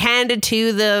 which he handed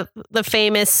to the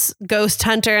famous ghost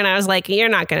hunter. And I was like, you're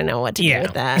not going to know what to do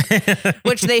with that,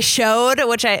 which they showed,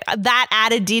 that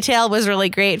added detail was really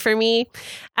great for me.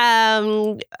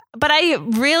 But I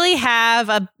really have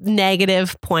a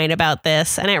negative point about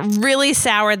this, and it really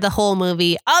soured the whole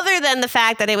movie, other than the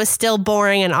fact that it was still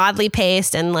boring and oddly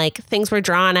paced and like things were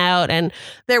drawn out and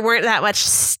there weren't that much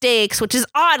stakes, which is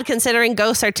odd considering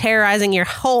ghosts are terrorizing your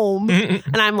home.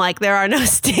 And I'm like, there are no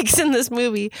stakes in this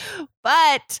movie.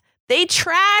 But they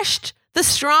trashed the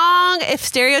strong, if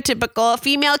stereotypical,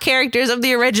 female characters of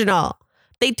the original.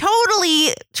 They totally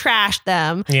trashed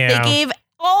them. Yeah. They gave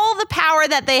all the power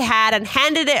that they had and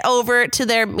handed it over to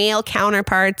their male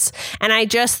counterparts. And I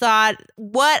just thought,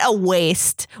 what a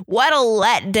waste. What a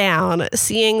letdown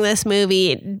seeing this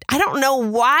movie. I don't know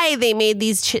why they made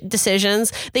these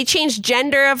decisions. They changed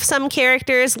gender of some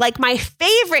characters, like my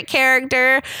favorite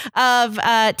character of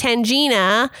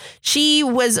Tangina. She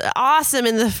was awesome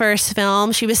in the first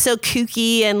film. She was so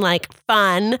kooky and like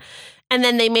fun. And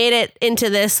then they made it into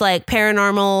this like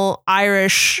paranormal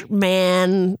Irish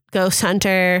man ghost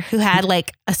hunter who had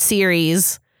like a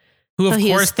series. Who, of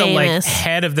course, the like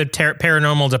head of the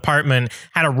paranormal department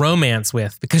had a romance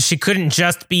with, because she couldn't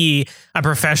just be a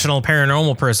professional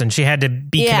paranormal person. She had to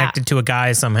be connected to a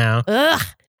guy somehow. Ugh.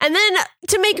 And then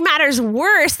to make matters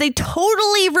worse, they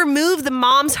totally removed the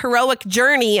mom's heroic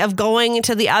journey of going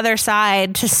to the other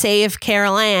side to save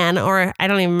Carol Ann, or I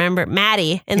don't even remember,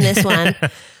 Maddie in this one.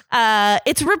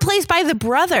 It's replaced by the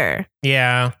brother.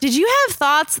 Yeah. Did you have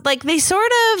thoughts? Like they sort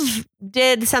of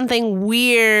did something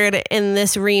weird in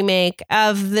this remake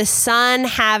of the son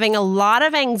having a lot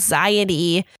of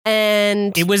anxiety,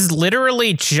 and it was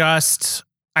literally just,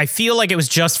 I feel like it was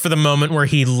just for the moment where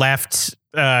he left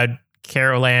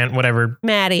Carol Ann,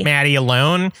 Maddie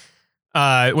alone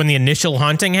when the initial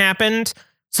hunting happened,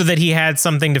 so that he had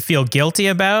something to feel guilty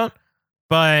about.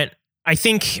 But I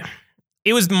think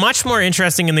it was much more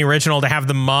interesting in the original to have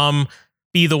the mom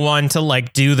be the one to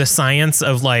like do the science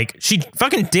of like, she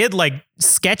fucking did like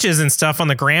sketches and stuff on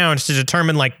the ground to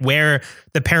determine like where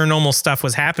the paranormal stuff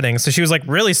was happening. So she was like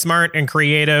really smart and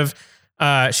creative.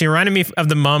 She reminded me of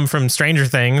the mom from Stranger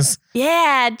Things.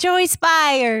 Yeah, Joyce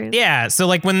Byers. Yeah, so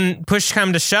like when push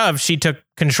come to shove, she took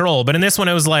control. But in this one,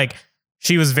 it was like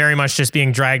she was very much just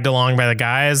being dragged along by the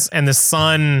guys, and the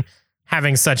son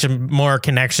having such a more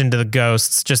connection to the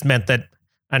ghosts just meant that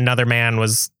another man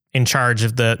was in charge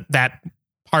of that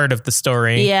part of the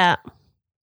story. Yeah.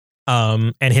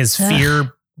 And his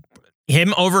fear,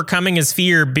 him overcoming his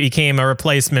fear became a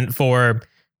replacement for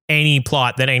any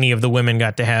plot that any of the women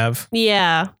got to have.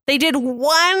 Yeah. They did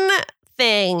one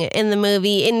thing in the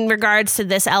movie in regards to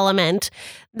this element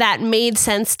that made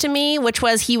sense to me, which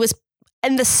was he was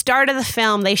in the start of the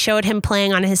film, they showed him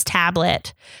playing on his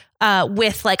tablet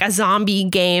with like a zombie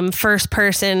game, first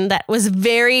person, that was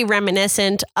very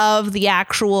reminiscent of the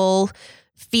actual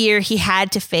fear he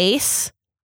had to face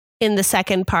in the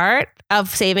second part of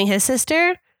saving his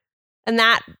sister. And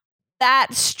that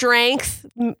strength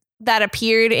that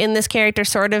appeared in this character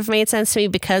sort of made sense to me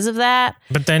because of that.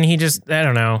 But then he just, I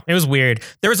don't know. It was weird.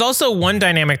 There was also one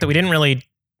dynamic that we didn't really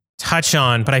touch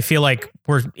on, but I feel like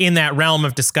we're in that realm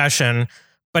of discussion.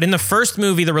 But in the first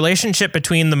movie, the relationship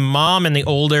between the mom and the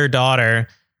older daughter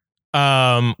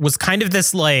was kind of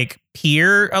this like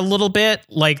peer a little bit.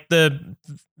 Like the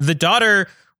daughter,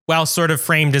 while sort of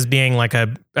framed as being like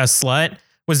a slut,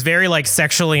 was very like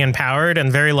sexually empowered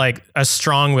and very like a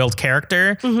strong-willed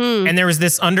character. Mm-hmm. And there was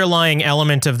this underlying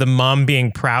element of the mom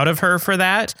being proud of her for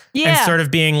that. Yeah. And sort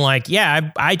of being like,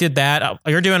 yeah, I did that.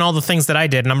 You're doing all the things that I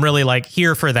did. And I'm really like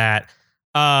here for that.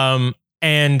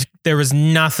 And there was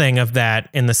nothing of that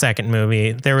in the second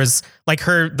movie. There was like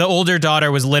the older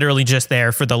daughter was literally just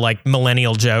there for the like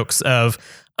millennial jokes of,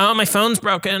 oh, my phone's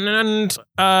broken and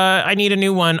I need a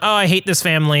new one. Oh, I hate this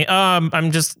family. I got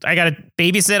to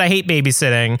babysit. I hate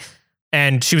babysitting.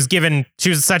 And she was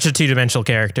such a two-dimensional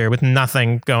character with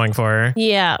nothing going for her.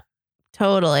 Yeah,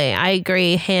 totally. I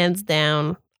agree. Hands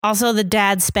down. Also, the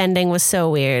dad spending was so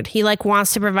weird. He like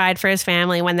wants to provide for his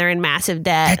family when they're in massive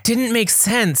debt. That didn't make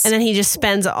sense. And then he just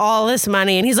spends all this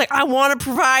money and he's like, I want to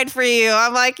provide for you.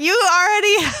 I'm like, you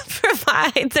already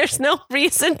provide. There's no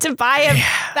reason to buy a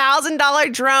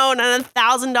 $1,000 drone and a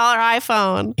 $1,000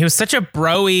 iPhone. He was such a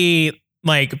bro-y,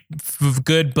 like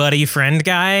good buddy friend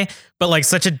guy, but like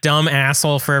such a dumb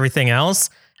asshole for everything else.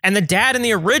 And the dad in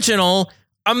the original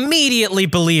immediately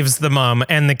believes the mom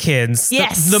and the kids.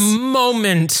 Yes. The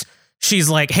moment she's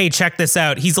like, hey, check this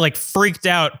out, he's like freaked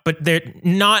out, but they're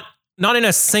not in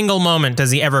a single moment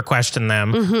does he ever question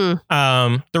them.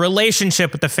 Mm-hmm. The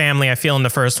relationship with the family, I feel in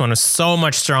the first one was so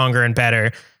much stronger and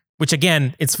better, which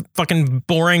again, it's fucking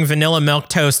boring vanilla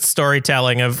milquetoast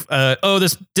storytelling of,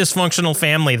 this dysfunctional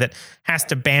family that has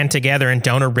to band together and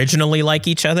don't originally like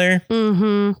each other.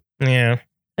 Mm-hmm. Yeah.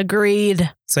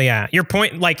 Agreed. So yeah, your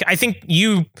point, like, I think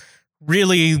you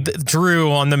really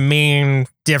drew on the main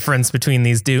difference between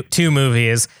these two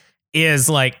movies is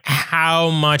like how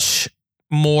much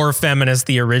more feminist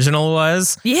the original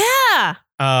was. Yeah.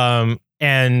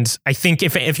 And I think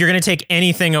if you're going to take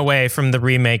anything away from the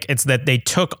remake, it's that they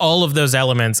took all of those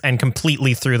elements and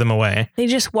completely threw them away. They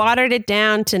just watered it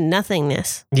down to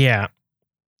nothingness. Yeah.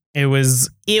 It was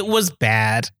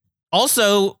bad.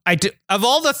 Also, of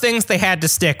all the things they had to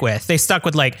stick with, they stuck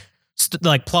with like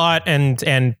plot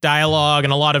and dialogue,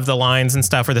 and a lot of the lines and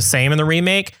stuff were the same in the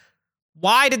remake.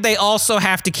 Why did they also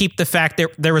have to keep the fact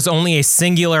that there was only a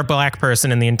singular black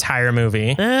person in the entire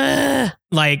movie?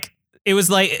 Like, it was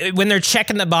like when they're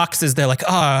checking the boxes, they're like,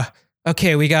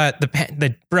 okay, we got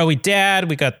the bro-y dad,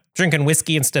 we got drinking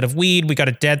whiskey instead of weed, we got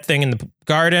a dead thing in the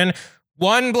garden.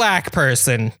 One black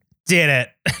person did it.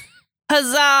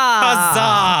 Huzzah!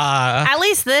 Huzzah! At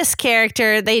least this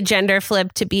character, they gender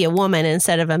flipped to be a woman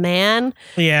instead of a man.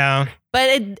 Yeah.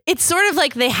 But it's sort of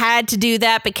like they had to do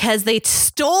that because they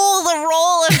stole the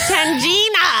role of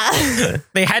Tangina.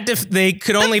 They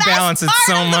could only balance it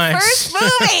so much. The first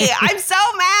movie. I'm so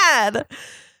mad.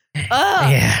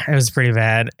 Ugh. Yeah, it was pretty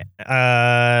bad.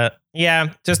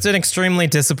 Yeah, just an extremely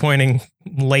disappointing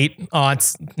late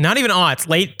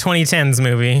 2010s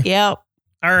movie. Yep.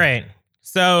 All right.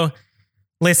 So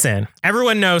listen,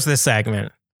 everyone knows this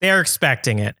segment. They're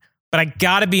expecting it. But I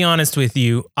gotta be honest with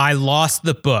you, I lost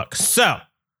the book. So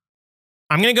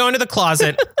I'm gonna go into the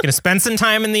closet, gonna spend some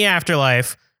time in the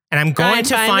afterlife, and I'm going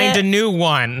to find a new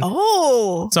one.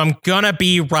 Oh. So I'm gonna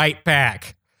be right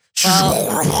back. Well.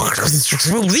 Don't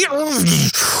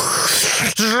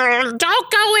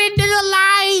go into the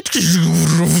light. Go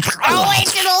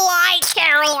into the light,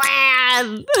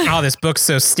 Caroline. Oh, this book's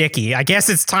so sticky. I guess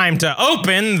it's time to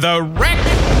open the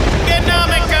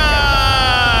Reckonomicon.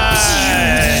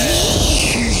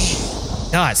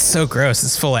 Oh, it's so gross.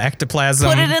 It's full of ectoplasm.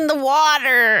 Put it in the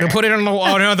water. Put it in the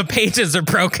water. Oh, no, the pages are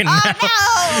broken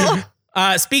now.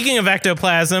 No. Speaking of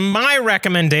ectoplasm, my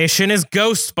recommendation is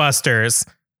Ghostbusters.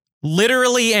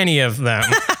 Literally any of them.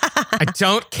 I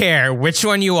don't care which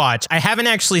one you watch. I haven't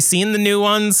actually seen the new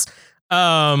ones.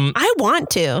 I want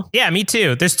to. Yeah, me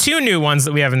too. There's 2 new ones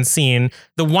that we haven't seen.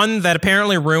 The one that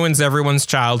apparently ruins everyone's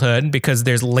childhood because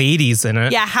there's ladies in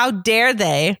it. Yeah, how dare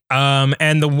they?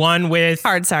 And the one with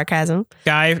Hard sarcasm.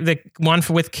 the one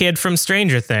with kid from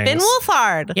Stranger Things. Finn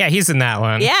Wolfhard. Yeah, he's in that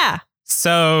one. Yeah.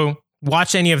 So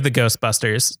watch any of the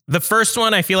Ghostbusters. The first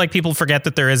one, I feel like people forget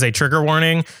that there is a trigger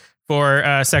warning for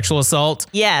sexual assault.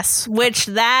 Yes, which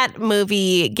that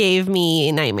movie gave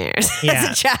me nightmares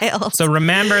as a child. So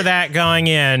remember that going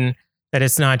in, that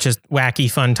it's not just wacky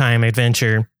fun time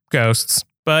adventure ghosts,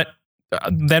 but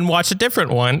then watch a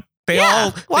different one. They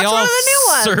all one of the new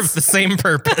ones. serve the same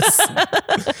purpose.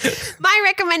 My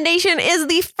recommendation is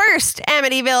the first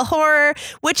Amityville Horror,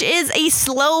 which is a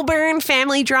slow burn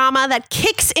family drama that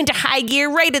kicks into high gear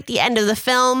right at the end of the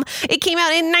film. It came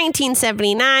out in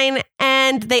 1979,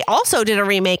 and they also did a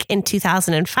remake in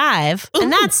 2005,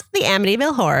 and that's the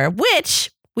Amityville Horror,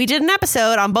 which we did an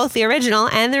episode on both the original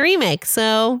and the remake,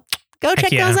 so go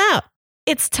check those out.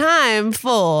 It's time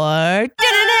for...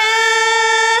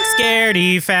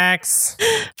 Scaredy facts.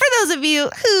 For those of you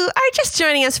who are just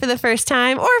joining us for the first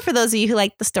time, or for those of you who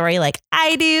like the story like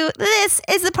I do, this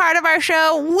is the part of our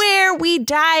show where we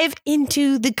dive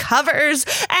into the covers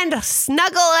and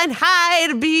snuggle and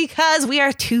hide because we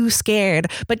are too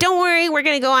scared. But don't worry, we're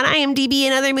going to go on IMDb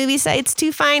and other movie sites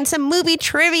to find some movie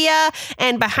trivia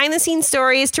and behind the scenes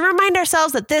stories to remind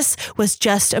ourselves that this was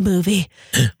just a movie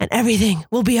and everything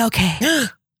will be okay.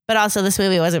 But also, this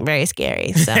movie wasn't very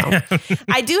scary. So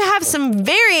I do have some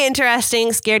very interesting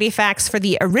scaredy facts for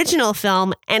the original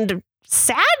film, and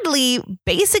sadly,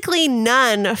 basically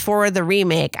none for the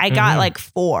remake. I got like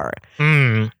 4.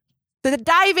 So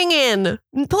diving in,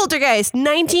 Poltergeist,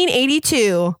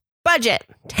 1982. Budget,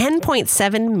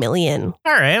 $10.7 million.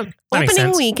 All right. That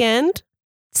Opening weekend,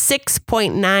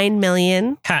 $6.9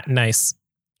 million. Ha, nice.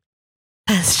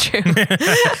 That's true.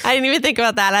 I didn't even think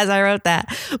about that as I wrote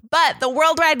that. But the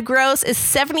worldwide gross is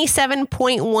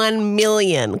 $77.1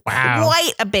 million. Wow.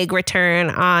 Quite a big return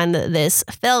on this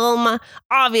film.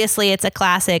 Obviously, it's a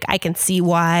classic. I can see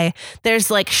why.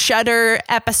 There's like Shudder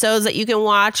episodes that you can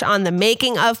watch on the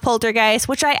making of Poltergeist,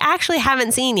 which I actually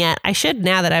haven't seen yet. I should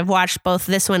now that I've watched both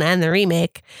this one and the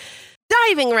remake.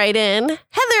 Diving right in,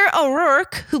 Heather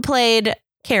O'Rourke, who played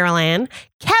Carol Ann,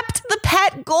 kept the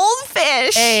pet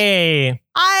goldfish. Hey.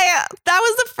 That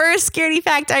was the first scaredy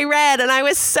fact I read, and I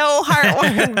was so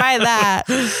heartwarmed by that.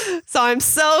 So I'm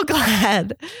so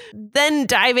glad. Then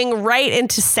diving right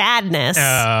into sadness.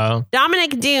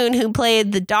 Dominic Dune, who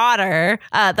played the daughter,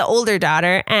 the older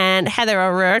daughter, and Heather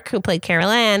O'Rourke, who played Carol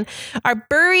Ann, are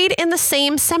buried in the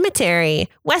same cemetery,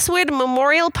 Westwood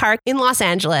Memorial Park in Los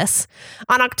Angeles.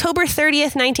 On October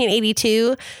 30th,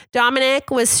 1982, Dominic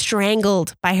was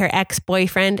strangled by her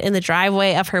ex-boyfriend in the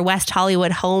driveway of her West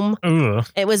Hollywood home. Ooh.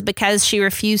 It was because she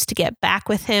refused to get back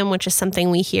with him, which is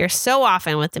something we hear so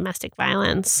often with domestic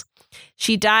violence.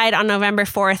 She died on November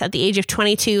 4th at the age of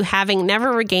 22, having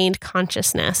never regained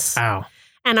consciousness. Wow.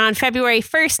 And on February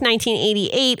 1st,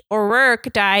 1988,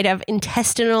 O'Rourke died of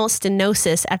intestinal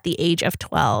stenosis at the age of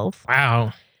 12.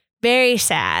 Wow. Very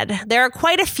sad. There are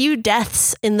quite a few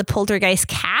deaths in the Poltergeist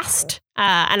cast.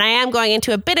 And I am going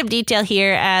into a bit of detail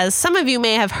here, as some of you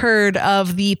may have heard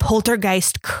of the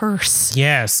Poltergeist curse.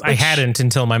 Yes, I hadn't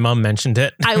until my mom mentioned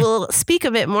it. I will speak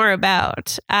a bit more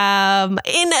about in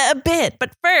a bit.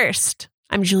 But first,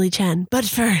 I'm Julie Chen. But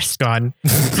first. God,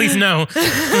 please no.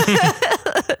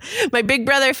 My Big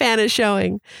Brother fan is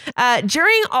showing.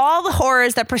 During all the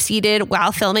horrors that proceeded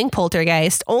while filming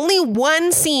Poltergeist, only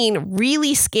one scene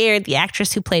really scared the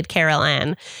actress who played Carol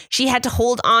Ann. She had to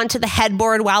hold on to the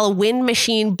headboard while a wind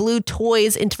machine blew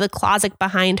toys into the closet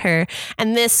behind her.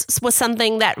 And this was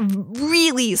something that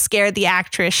really scared the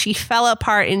actress. She fell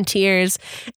apart in tears.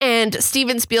 And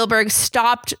Steven Spielberg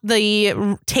stopped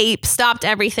the tape, stopped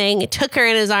everything, took her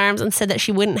in his arms and said that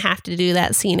she wouldn't have to do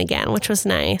that scene again, which was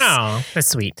nice. Oh, that's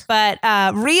sweet. But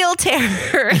real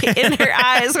terror in her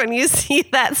eyes when you see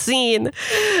that scene.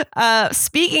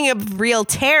 Speaking of real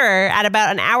terror, at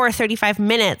about an hour 35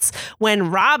 minutes, when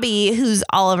Robbie, who's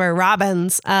Oliver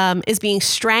Robbins, is being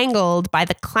strangled by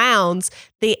the clowns,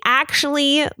 the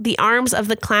arms of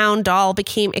the clown doll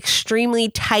became extremely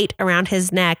tight around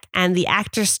his neck, and the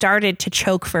actor started to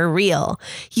choke for real.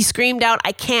 He screamed out,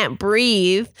 "I can't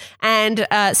breathe." And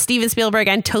Steven Spielberg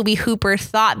and Tobe Hooper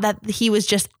thought that he was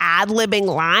just ad-libbing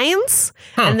lines.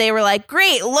 And they were like,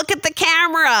 "Great, look at the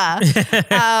camera."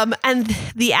 And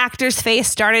the actor's face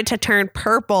started to turn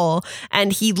purple,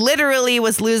 and he literally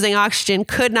was losing oxygen,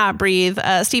 could not breathe.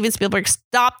 Steven Spielberg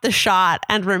stopped the shot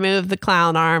and removed the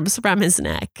clown arms from his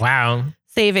neck. Wow.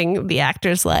 Saving the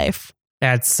actor's life.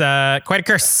 That's quite a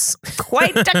curse.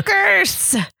 Quite a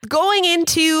curse. Going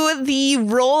into the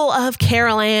role of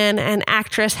Carol Ann and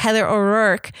actress Heather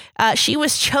O'Rourke, she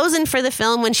was chosen for the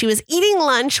film when she was eating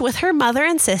lunch with her mother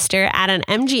and sister at an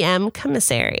MGM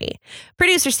commissary.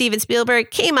 Producer Steven Spielberg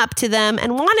came up to them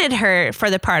and wanted her for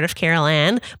the part of Carol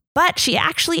Ann, but she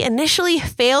actually initially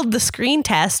failed the screen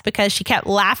test because she kept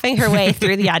laughing her way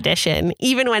through the audition,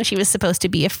 even when she was supposed to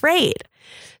be afraid.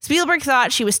 Spielberg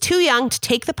thought she was too young to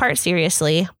take the part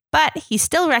seriously, but he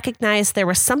still recognized there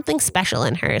was something special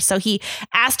in her. So he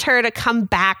asked her to come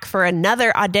back for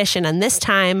another audition. And this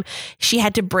time she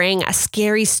had to bring a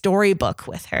scary storybook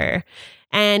with her.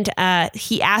 And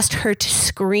he asked her to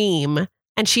scream.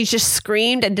 And she just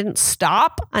screamed and didn't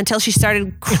stop until she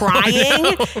started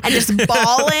crying and just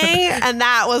bawling. And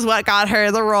that was what got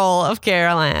her the role of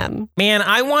Carol Ann. Man,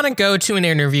 I want to go to an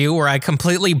interview where I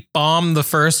completely bomb the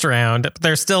first round.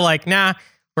 They're still like, nah,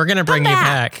 we're going to bring you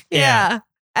back. Yeah.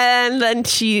 And then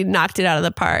she knocked it out of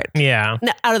the park. Yeah.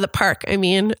 No, out of the park, I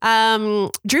mean.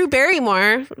 Drew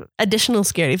Barrymore, additional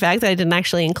scary fact that I didn't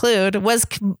actually include, was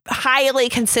highly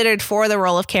considered for the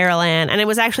role of Carol Ann. And it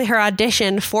was actually her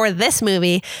audition for this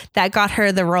movie that got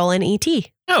her the role in E.T.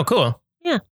 Oh, cool.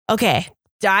 Yeah. Okay.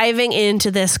 Diving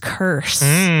into this curse.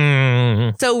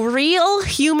 So real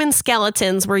human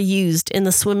skeletons were used in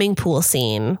the swimming pool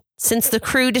scene since the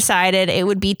crew decided it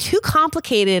would be too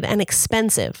complicated and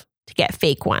expensive to get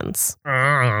fake ones.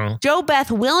 JoBeth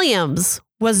Williams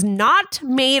was not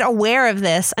made aware of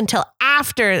this until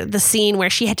after the scene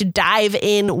where she had to dive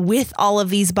in with all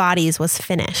of these bodies was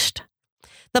finished.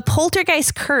 The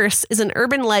poltergeist curse is an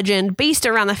urban legend based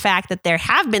around the fact that there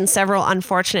have been several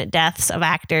unfortunate deaths of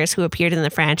actors who appeared in the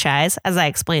franchise, as I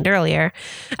explained earlier,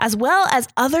 as well as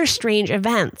other strange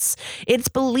events. It's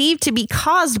believed to be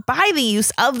caused by the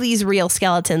use of these real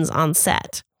skeletons on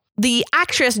set. The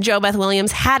actress JoBeth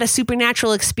Williams had a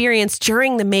supernatural experience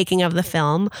during the making of the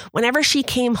film. Whenever she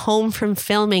came home from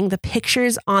filming, the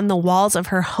pictures on the walls of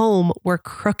her home were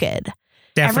crooked.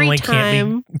 Definitely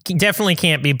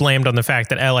can't be blamed on the fact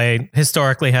that LA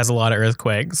historically has a lot of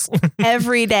earthquakes.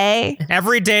 Every day.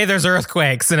 Every day there's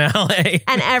earthquakes in LA.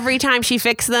 And every time she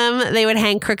fixed them, they would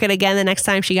hang crooked again the next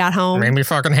time she got home. Maybe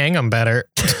fucking hang them better.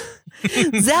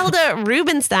 Zelda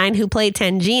Rubinstein, who played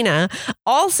Tangina,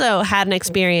 also had an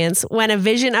experience when a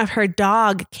vision of her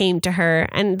dog came to her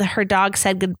and her dog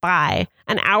said goodbye.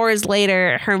 And hours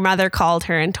later, her mother called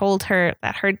her and told her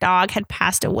that her dog had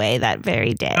passed away that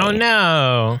very day. Oh,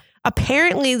 no.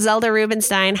 Apparently, Zelda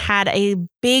Rubinstein had a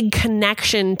big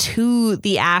connection to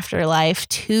the afterlife,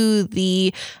 to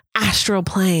the astral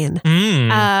plane,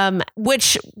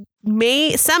 which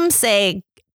some say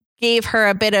gave her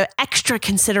a bit of extra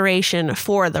consideration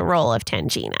for the role of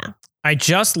Tangina. I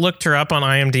just looked her up on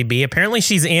IMDb. Apparently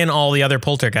she's in all the other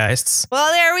poltergeists.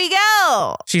 Well, there we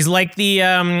go. She's like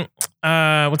the,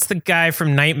 what's the guy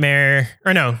from Nightmare?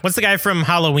 Or no, what's the guy from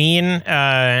Halloween?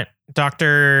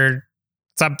 Dr.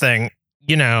 something,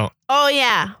 you know. Oh,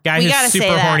 yeah. Guy who's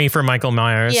super horny for Michael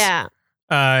Myers. Yeah.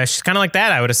 She's kind of like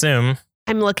that, I would assume.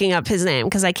 I'm looking up his name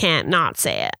because I can't not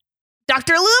say it.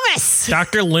 Dr. Loomis.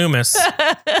 Dr. Loomis.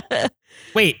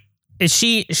 Wait,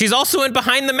 she's also in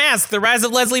Behind the Mask, The Rise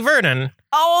of Leslie Vernon.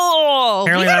 Oh,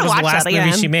 apparently that was the last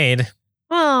movie she made.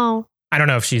 Oh, I don't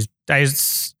know if she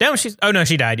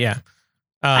died. Yeah.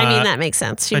 I mean, that makes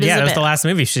sense. That was the last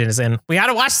movie she was in. We got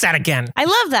to watch that again. I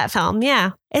love that film.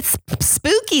 Yeah. It's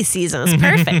spooky season. It's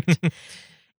perfect.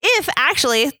 If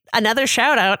actually, another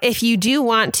shout out, if you do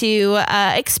want to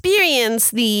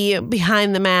experience the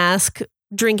Behind the Mask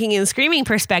drinking and screaming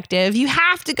perspective, you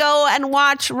have to go and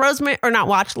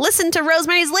listen to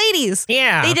Rosemary's Ladies.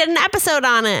 Yeah. They did an episode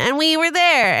on it and we were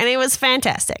there and it was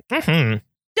fantastic. Mm-hmm.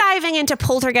 Diving into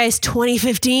Poltergeist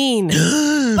 2015.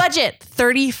 Budget,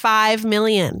 $35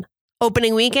 million.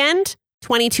 Opening weekend,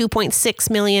 $22.6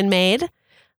 million made.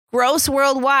 Gross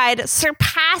worldwide,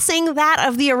 surpassing that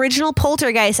of the original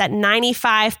Poltergeist at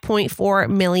 $95.4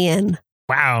 million.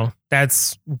 Wow.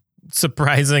 That's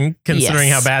surprising considering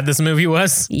how bad this movie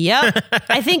was. Yep.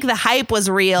 I think the hype was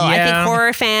real. Yeah. I think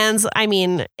horror fans, I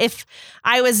mean, if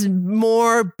I was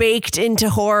more baked into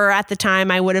horror at the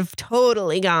time, I would have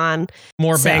totally gone.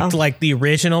 More baked like the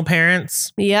original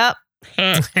parents? Yep.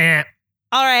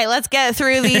 All right, let's get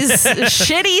through these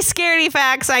shitty, scaredy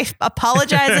facts. I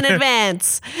apologize in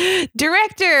advance.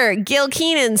 Director Gil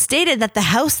Kenan stated that the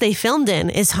house they filmed in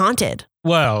is haunted.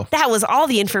 Whoa. That was all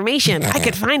the information I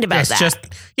could find about that. It's just,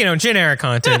 generic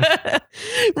content.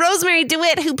 Rosemary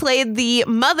DeWitt, who played the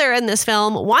mother in this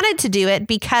film, wanted to do it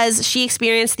because she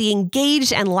experienced the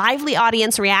engaged and lively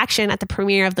audience reaction at the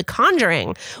premiere of The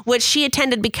Conjuring, which she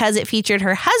attended because it featured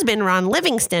her husband, Ron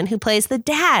Livingston, who plays the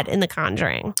dad in The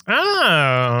Conjuring.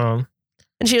 Oh.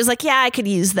 And she was like, yeah, I could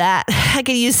use that. I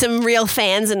could use some real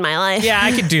fans in my life. Yeah,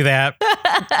 I could do that.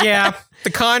 Yeah.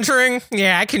 The Conjuring.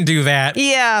 Yeah, I can do that.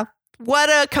 Yeah. What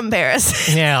a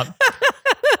comparison. Yeah.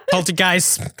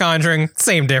 Poltergeist, Conjuring,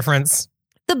 same difference.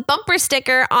 The bumper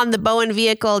sticker on the Bowen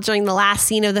vehicle during the last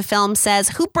scene of the film says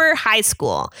Hooper High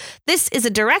School. This is a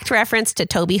direct reference to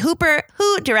Tobe Hooper,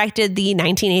 who directed the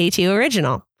 1982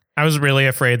 original. I was really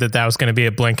afraid that was going to be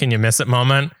a blink and you miss it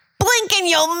moment. Blink and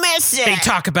you'll miss it. They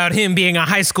talk about him being a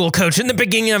high school coach in the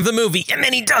beginning of the movie, and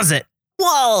then he does it.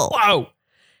 Whoa.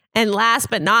 And last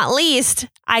but not least,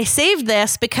 I saved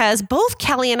this because both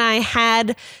Kelly and I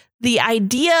had the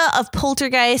idea of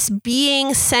Poltergeist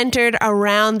being centered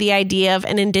around the idea of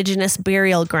an indigenous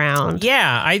burial ground.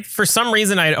 Yeah, for some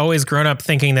reason I'd always grown up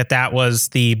thinking that was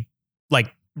the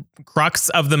crux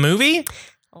of the movie.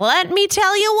 Let me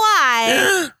tell you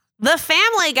why. The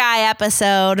Family Guy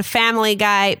episode, Family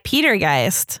Guy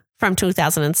Petergeist from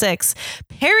 2006,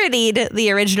 parodied the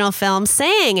original film,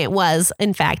 saying it was,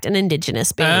 in fact, an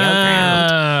indigenous burial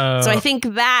ground. So I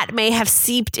think that may have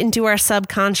seeped into our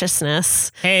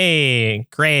subconsciousness. Hey,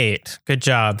 great. Good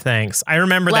job. Thanks. I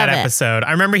remember that episode.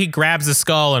 I remember he grabs a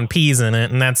skull and pees in it,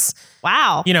 and that's,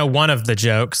 wow, one of the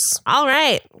jokes. All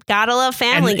right. Gotta love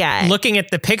Family Guy. Looking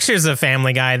at the pictures of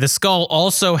Family Guy, the skull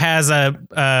also has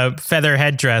a feather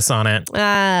headdress on it.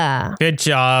 Good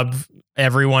job,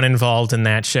 everyone involved in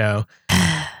that show.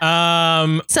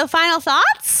 So final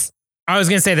thoughts? I was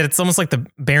going to say that it's almost like the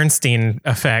Bernstein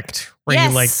effect, where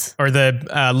you or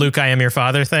the Luke, I am your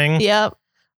father thing. Yep.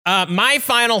 My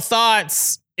final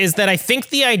thoughts is that I think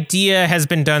the idea has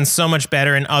been done so much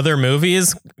better in other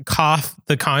movies, cough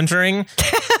The Conjuring,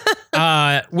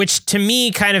 which to me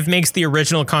kind of makes the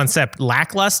original concept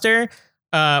lackluster,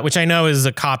 which I know is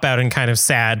a cop-out and kind of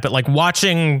sad, but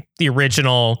watching the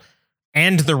original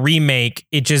and the remake,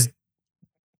 it didn't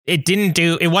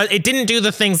do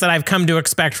the things that I've come to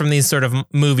expect from these sort of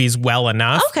movies well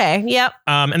enough. Okay, yep.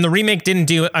 And the remake didn't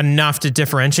do enough to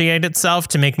differentiate itself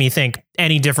to make me think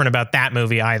any different about that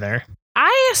movie either.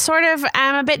 I sort of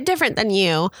am a bit different than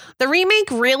you. The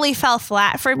remake really fell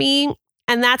flat for me,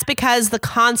 and that's because the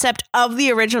concept of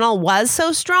the original was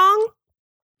so strong.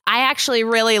 I actually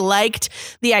really liked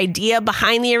the idea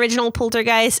behind the original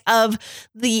Poltergeist, of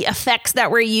the effects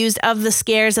that were used, of the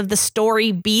scares, of the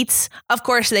story beats. Of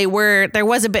course, there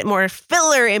was a bit more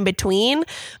filler in between,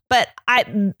 but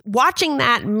watching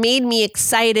that made me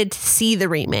excited to see the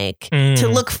remake, to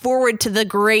look forward to the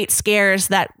great scares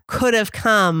that could have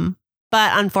come,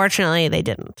 but unfortunately they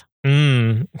didn't.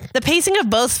 The pacing of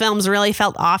both films really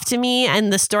felt off to me,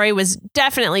 and the story was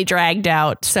definitely dragged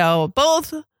out. So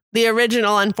both the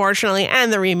original, unfortunately,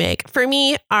 and the remake, for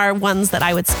me, are ones that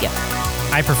I would skip.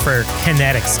 I prefer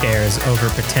kinetic scares over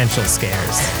potential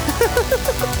scares.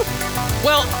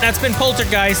 Well, that's been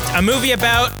Poltergeist, a movie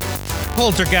about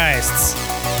poltergeists.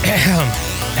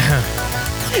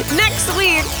 Next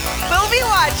week, we'll be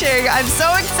watching, I'm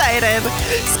so excited,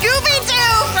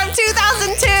 Scooby-Doo from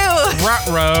 2002.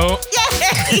 Ruh-roh.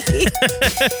 Yay!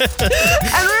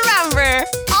 And remember,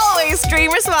 always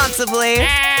stream responsibly.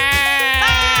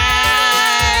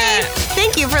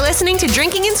 Thank you for listening to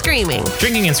Drinking and Screaming.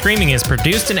 Drinking and Screaming is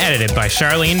produced and edited by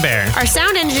Charlene Bear. Our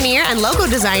sound engineer and logo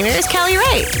designer is Kelly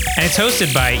Wright. And it's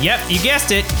hosted by, yep, you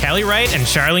guessed it, Kelly Wright and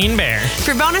Charlene Bear.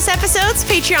 For bonus episodes,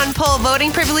 Patreon poll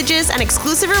voting privileges, and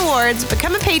exclusive rewards,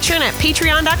 become a patron at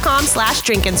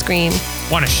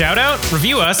patreon.com/drinkandscream. Want a shout out?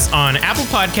 Review us on Apple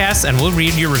Podcasts and we'll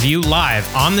read your review live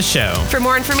on the show. For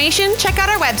more information, check out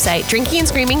our website,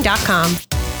 drinkingandscreaming.com.